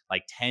it,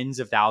 like tens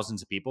of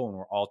thousands of people. And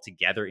we're all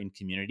together in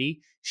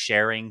community,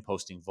 sharing,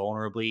 posting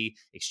vulnerably,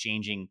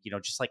 exchanging,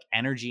 just like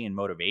energy and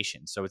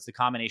motivation. So it's the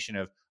combination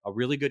of a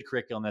really good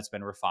curriculum that's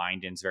been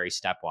refined and it's very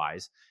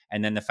stepwise.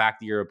 And then the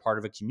fact that you're a part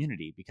of a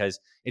community, because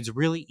it's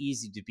really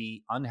easy to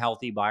be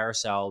unhealthy by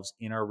ourselves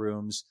in our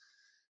rooms,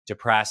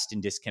 depressed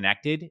and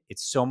disconnected.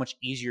 It's so much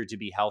easier to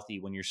be healthy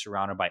when you're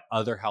surrounded by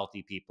other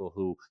healthy people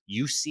who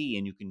you see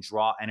and you can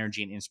draw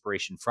energy and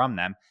inspiration from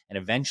them. And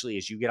eventually,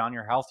 as you get on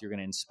your health, you're going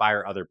to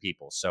inspire other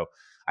people. So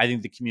I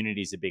think the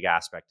community is a big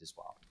aspect as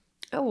well.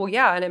 Oh, well,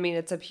 yeah. And I mean,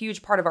 it's a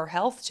huge part of our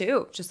health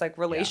too, just like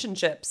Yeah,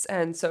 relationships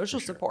and for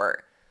social sure.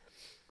 support.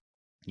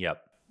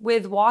 Yep.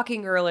 With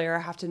walking earlier,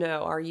 I have to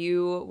know, are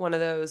you one of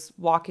those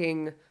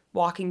walking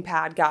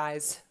pad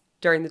guys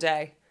during the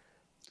day?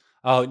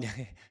 Oh,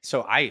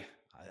 so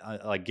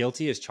like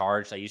guilty as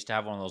charged. I used to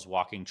have one of those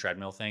walking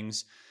treadmill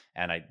things,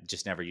 and I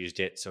just never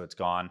used it, so it's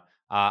gone.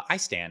 I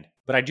stand,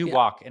 but I do Yeah.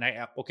 walk,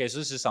 and okay. So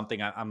this is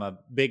something I'm a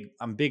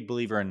big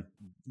believer in.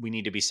 We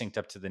need to be synced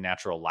up to the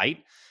natural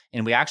light,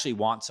 and we actually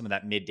want some of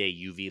that midday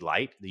UV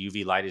light. The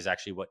UV light is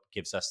actually what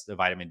gives us the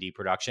vitamin D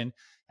production,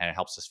 and it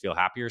helps us feel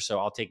happier. So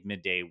I'll take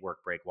midday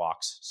work break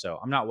walks. So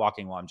I'm not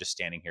walking while I'm just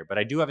standing here, but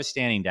I do have a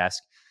standing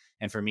desk,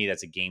 and for me,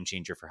 that's a game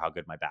changer for how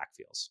good my back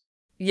feels.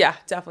 Yeah,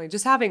 definitely.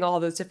 Just having all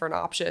those different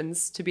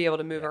options to be able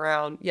to move Yeah.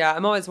 around. Yeah,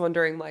 I'm always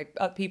wondering, like,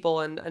 people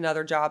and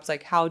other jobs,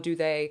 like, how do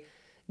they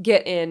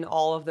get in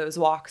all of those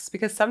walks?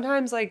 Because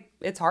sometimes, like,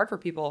 it's hard for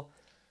people.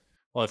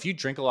 Well, if you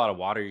drink a lot of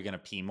water, you're going to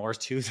pee more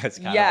too. That's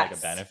kind of like a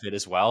Yes. benefit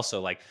as well.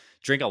 So, like,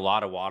 drink a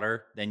lot of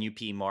water, then you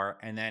pee more,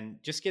 and then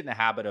just get in the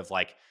habit of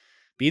like,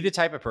 be the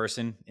type of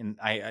person. And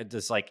I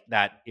just like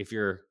that if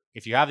you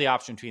have the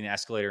option between the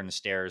escalator and the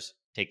stairs,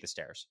 take the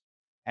stairs.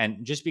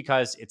 And just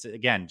because it's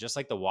again, just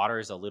like the water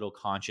is a little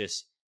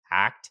conscious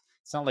act,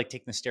 it's not like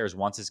taking the stairs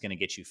once is going to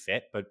get you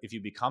fit. But if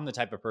you become the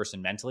type of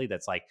person mentally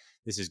that's like,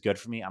 this is good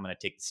for me, I'm going to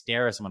take the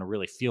stairs, I'm going to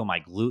really feel my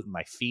glute and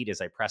my feet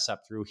as I press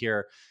up through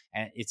here.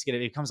 And it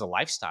becomes a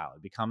lifestyle.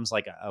 It becomes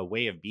like a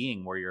way of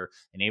being where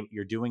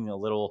you're doing a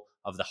little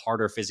of the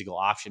harder physical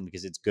option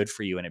because it's good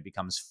for you and it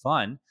becomes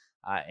fun.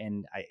 I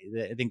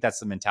think that's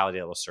the mentality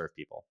that will serve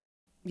people.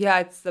 Yeah,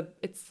 it's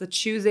the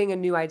choosing a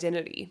new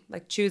identity.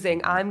 Like choosing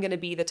Mhm. I'm going to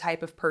be the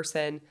type of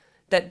person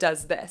that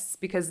does this,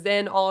 because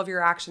then all of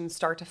your actions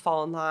start to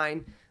fall in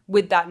line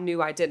with that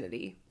new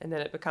identity, and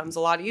then it becomes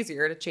a lot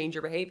easier to change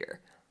your behavior.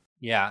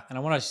 Yeah, and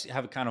I want to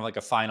have kind of like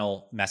a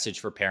final message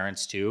for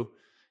parents too.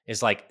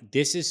 Is like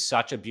this is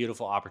such a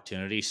beautiful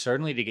opportunity,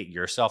 certainly to get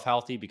yourself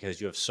healthy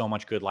because you have so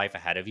much good life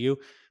ahead of you,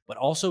 but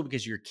also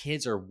because your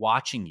kids are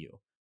watching you,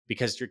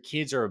 because your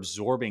kids are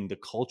absorbing the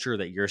culture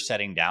that you're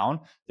setting down.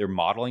 They're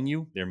modeling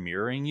you, they're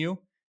mirroring you,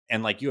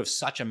 and like you have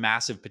such a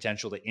massive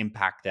potential to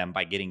impact them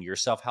by getting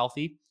yourself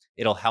healthy.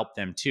 It'll help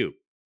them too.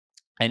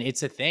 And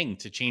it's a thing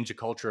to change the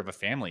culture of a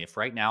family. If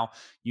right now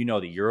you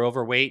know that you're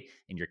overweight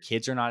and your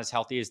kids are not as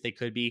healthy as they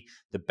could be,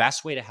 the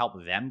best way to help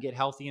them get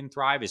healthy and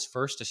thrive is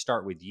first to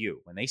start with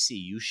you. When they see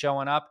you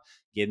showing up,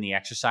 getting the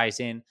exercise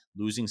in,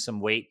 losing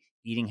some weight,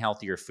 eating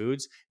healthier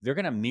foods, they're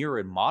going to mirror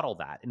and model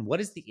that. And what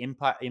is the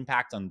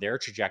impact on their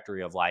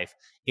trajectory of life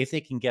if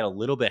they can get a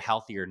little bit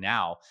healthier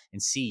now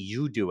and see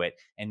you do it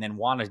and then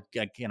want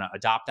to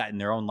adopt that in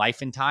their own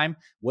life in time?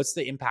 What's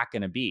the impact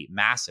going to be?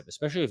 Massive,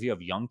 especially if you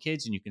have young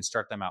kids and you can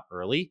start them out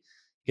early.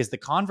 Because the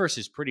converse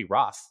is pretty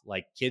rough.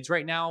 Like kids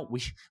right now,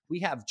 we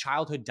have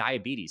childhood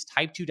diabetes,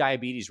 type 2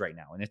 diabetes right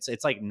now, and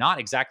it's like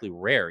not exactly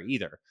rare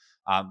either.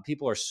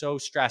 People are so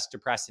stressed,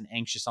 depressed, and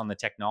anxious on the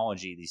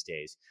technology these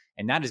days,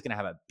 and that is going to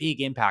have a big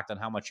impact on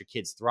how much your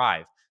kids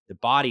thrive. The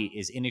body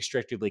is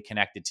inextricably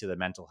connected to the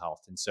mental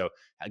health, and so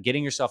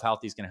getting yourself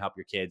healthy is going to help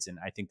your kids. And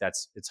I think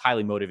it's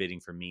highly motivating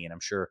for me, and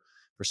I'm sure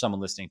for someone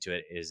listening to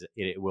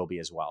it will be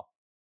as well.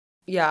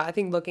 Yeah, I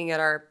think looking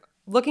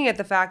at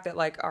the fact that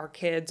like our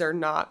kids are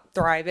not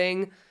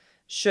thriving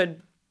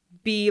should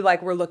be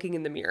like we're looking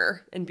in the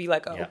mirror and be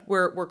like, Yeah. "Oh,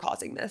 we're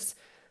causing this."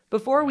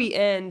 Before Yeah. we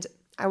end,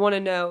 I want to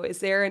know, is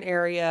there an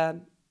area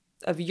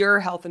of your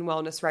health and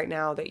wellness right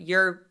now that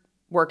you're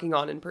working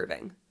on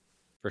improving?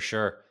 For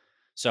sure.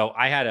 So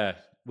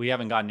we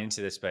haven't gotten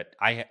into this, but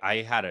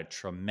I had a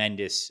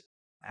tremendous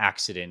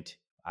accident.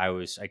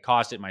 I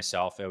caused it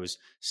myself. I was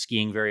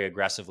skiing very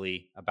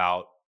aggressively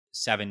about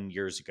 7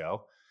 years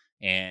ago,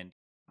 and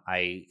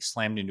I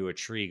slammed into a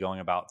tree going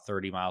about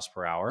 30 miles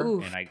per hour,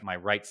 and Oof. my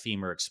right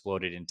femur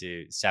exploded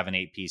into 7,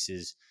 8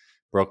 pieces,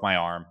 broke my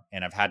arm,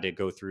 and I've had to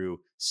go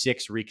through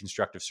 6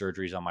 reconstructive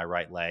surgeries on my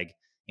right leg,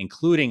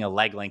 including a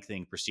leg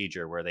lengthening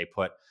procedure where they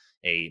put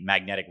a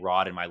magnetic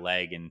rod in my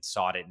leg and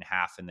sawed it in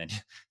half. And then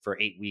for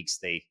 8 weeks,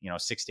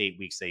 6 to 8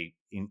 weeks, they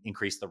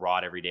increased the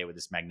rod every day with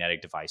this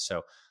magnetic device.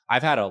 So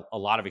I've had a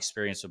lot of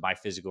experience with my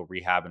physical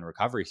rehab and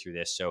recovery through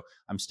this. So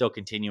I'm still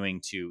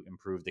continuing to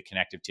improve the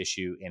connective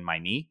tissue in my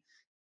knee.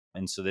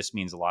 And so this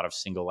means a lot of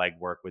single leg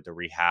work with the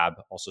rehab,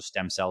 also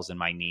stem cells in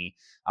my knee.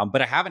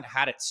 But I haven't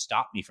had it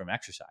stop me from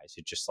exercise.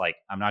 It's just like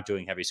I'm not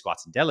doing heavy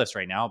squats and deadlifts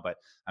right now, but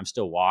I'm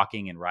still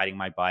walking and riding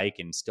my bike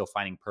and still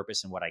finding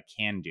purpose in what I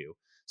can do.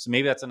 So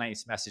maybe that's a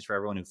nice message for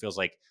everyone who feels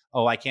like,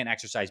 oh, I can't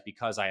exercise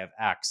because I have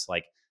X.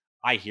 Like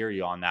I hear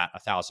you on that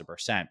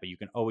 1,000%, but you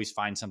can always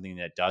find something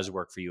that does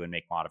work for you and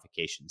make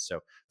modifications.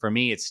 So for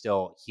me, it's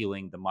still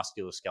healing the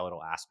musculoskeletal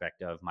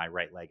aspect of my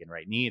right leg and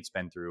right knee. It's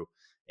been through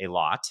a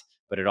lot,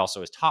 but it also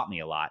has taught me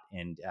a lot.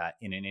 And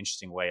in an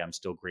interesting way, I'm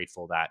still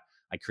grateful that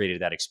I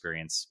created that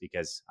experience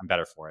because I'm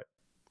better for it.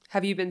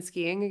 Have you been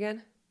skiing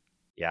again?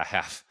 Yeah, I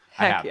have.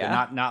 I Heck have, but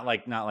yeah. not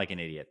like an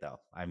idiot though.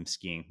 I'm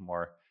skiing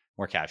more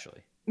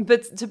casually.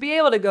 But to be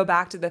able to go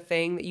back to the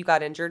thing that you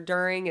got injured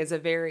during is a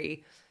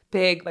very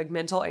big, like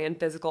mental and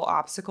physical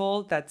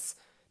obstacle. That's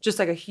just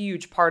like a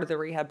huge part of the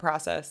rehab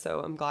process. So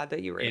I'm glad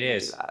that you were It able to do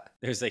is. that.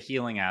 There's a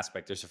healing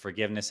aspect. There's a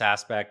forgiveness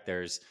aspect.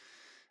 There's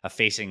a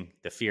facing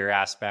the fear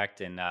aspect,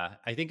 and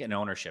I think an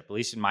ownership. At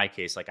least in my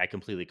case, like I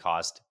completely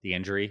caused the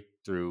injury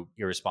through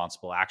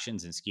irresponsible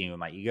actions and skiing with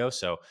my ego.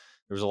 So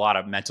there was a lot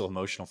of mental,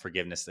 emotional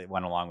forgiveness that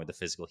went along with the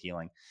physical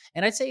healing.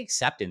 And I'd say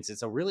acceptance.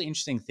 It's a really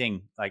interesting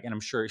thing. Like, and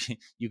I'm sure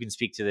you can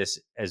speak to this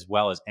as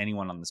well as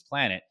anyone on this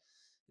planet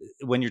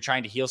when you're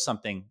trying to heal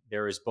something,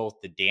 there is both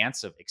the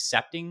dance of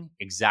accepting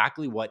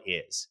exactly what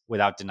is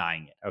without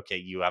denying it. Okay,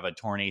 you have a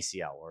torn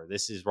ACL, or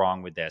this is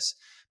wrong with this,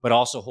 but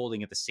also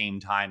holding at the same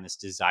time this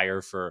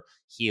desire for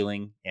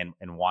healing and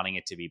wanting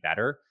it to be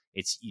better.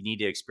 You need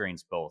to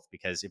experience both,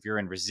 because if you're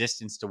in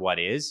resistance to what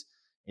is,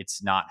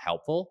 it's not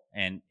helpful,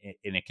 and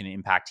it can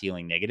impact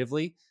healing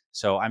negatively.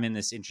 So I'm in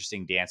this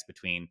interesting dance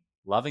between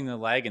loving the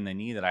leg and the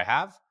knee that I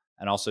have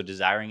and also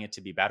desiring it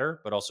to be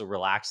better, but also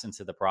relax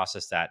into the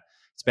process that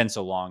it's been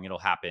so long, it'll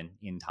happen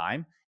in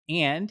time.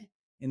 And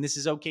and this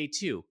is okay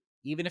too.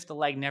 Even if the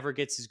leg never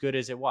gets as good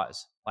as it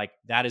was, like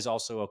that is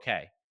also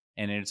okay.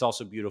 And it's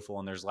also beautiful,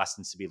 and there's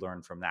lessons to be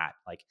learned from that.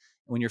 Like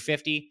when you're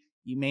 50,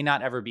 you may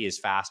not ever be as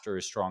fast or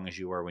as strong as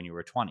you were when you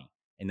were 20.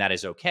 and that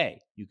is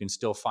okay. You can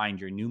still find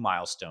your new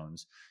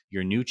milestones,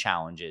 your new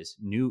challenges,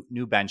 new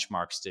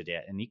benchmarks to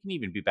get, and you can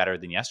even be better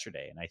than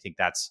yesterday. And I think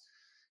that's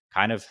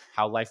kind of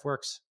how life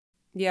works.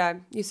 Yeah,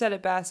 you said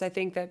it best. I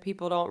think that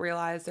people don't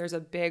realize there's a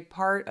big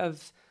part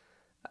of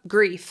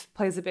grief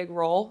plays a big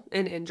role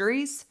in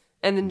injuries.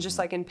 And then just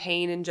like in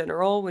pain in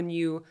general, when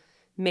you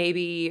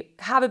maybe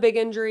have a big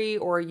injury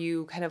or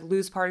you kind of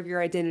lose part of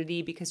your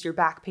identity because your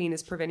back pain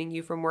is preventing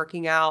you from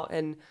working out.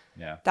 And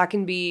that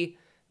can be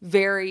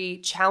very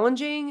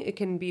challenging. It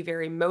can be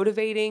very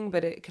motivating,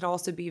 but it can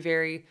also be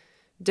very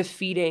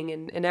defeating.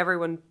 And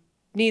everyone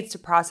needs to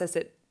process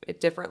it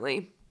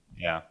differently.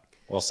 Yeah,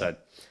 well said.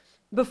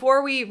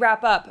 Before we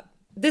wrap up,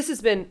 this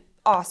has been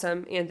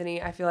awesome, Anthony.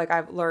 I feel like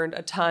I've learned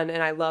a ton,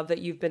 and I love that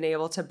you've been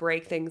able to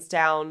break things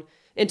down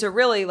into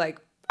really, like,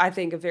 I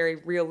think a very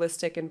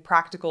realistic and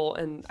practical,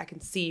 and I can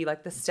see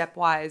like the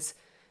stepwise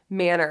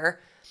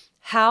manner.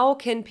 How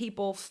can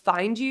people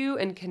find you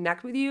and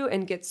connect with you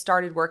and get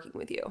started working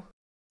with you?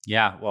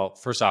 Yeah, well,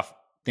 first off,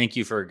 thank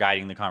you for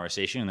guiding the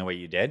conversation in the way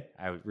you did.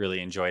 I really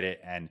enjoyed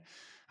it, and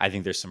I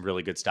think there's some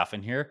really good stuff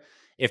in here.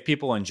 If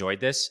people enjoyed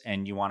this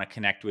and you want to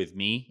connect with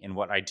me and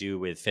what I do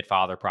with Fit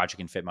Father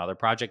Project and Fit Mother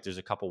Project, there's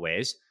a couple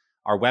ways.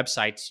 Our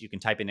websites, you can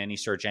type in any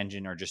search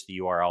engine or just the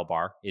URL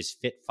bar, is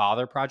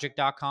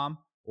fitfatherproject.com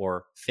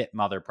or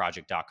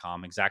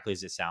fitmotherproject.com, exactly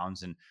as it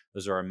sounds. And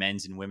those are our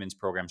men's and women's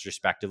programs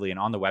respectively. And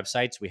on the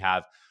websites, we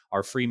have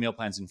our free meal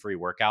plans and free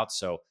workouts.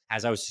 So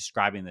as I was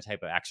describing the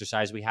type of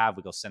exercise we have,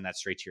 we'll send that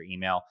straight to your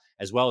email,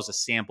 as well as a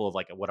sample of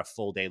like what a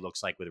full day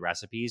looks like with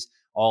recipes.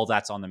 All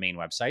that's on the main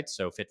website.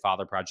 So Fit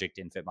Father Project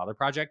and Fit Mother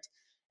Project.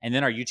 And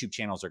then our YouTube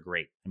channels are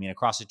great. I mean,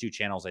 across the two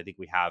channels, I think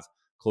we have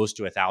close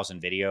to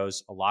 1,000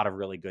 videos, a lot of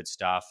really good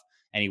stuff,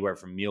 anywhere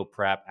from meal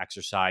prep,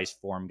 exercise,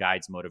 form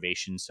guides,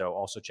 motivation. So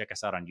also check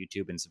us out on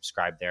YouTube and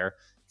subscribe there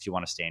if you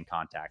want to stay in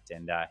contact.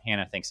 And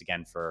Hannah, thanks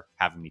again for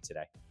having me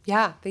today.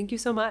 Yeah, thank you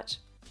so much.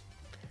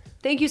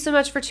 Thank you so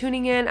much for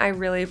tuning in. I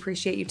really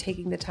appreciate you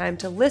taking the time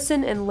to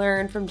listen and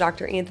learn from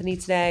Dr. Anthony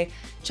today.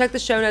 Check the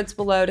show notes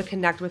below to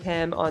connect with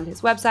him on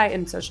his website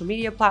and social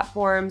media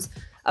platforms.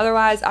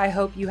 Otherwise, I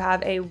hope you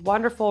have a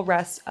wonderful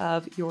rest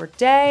of your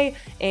day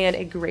and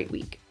a great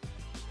week.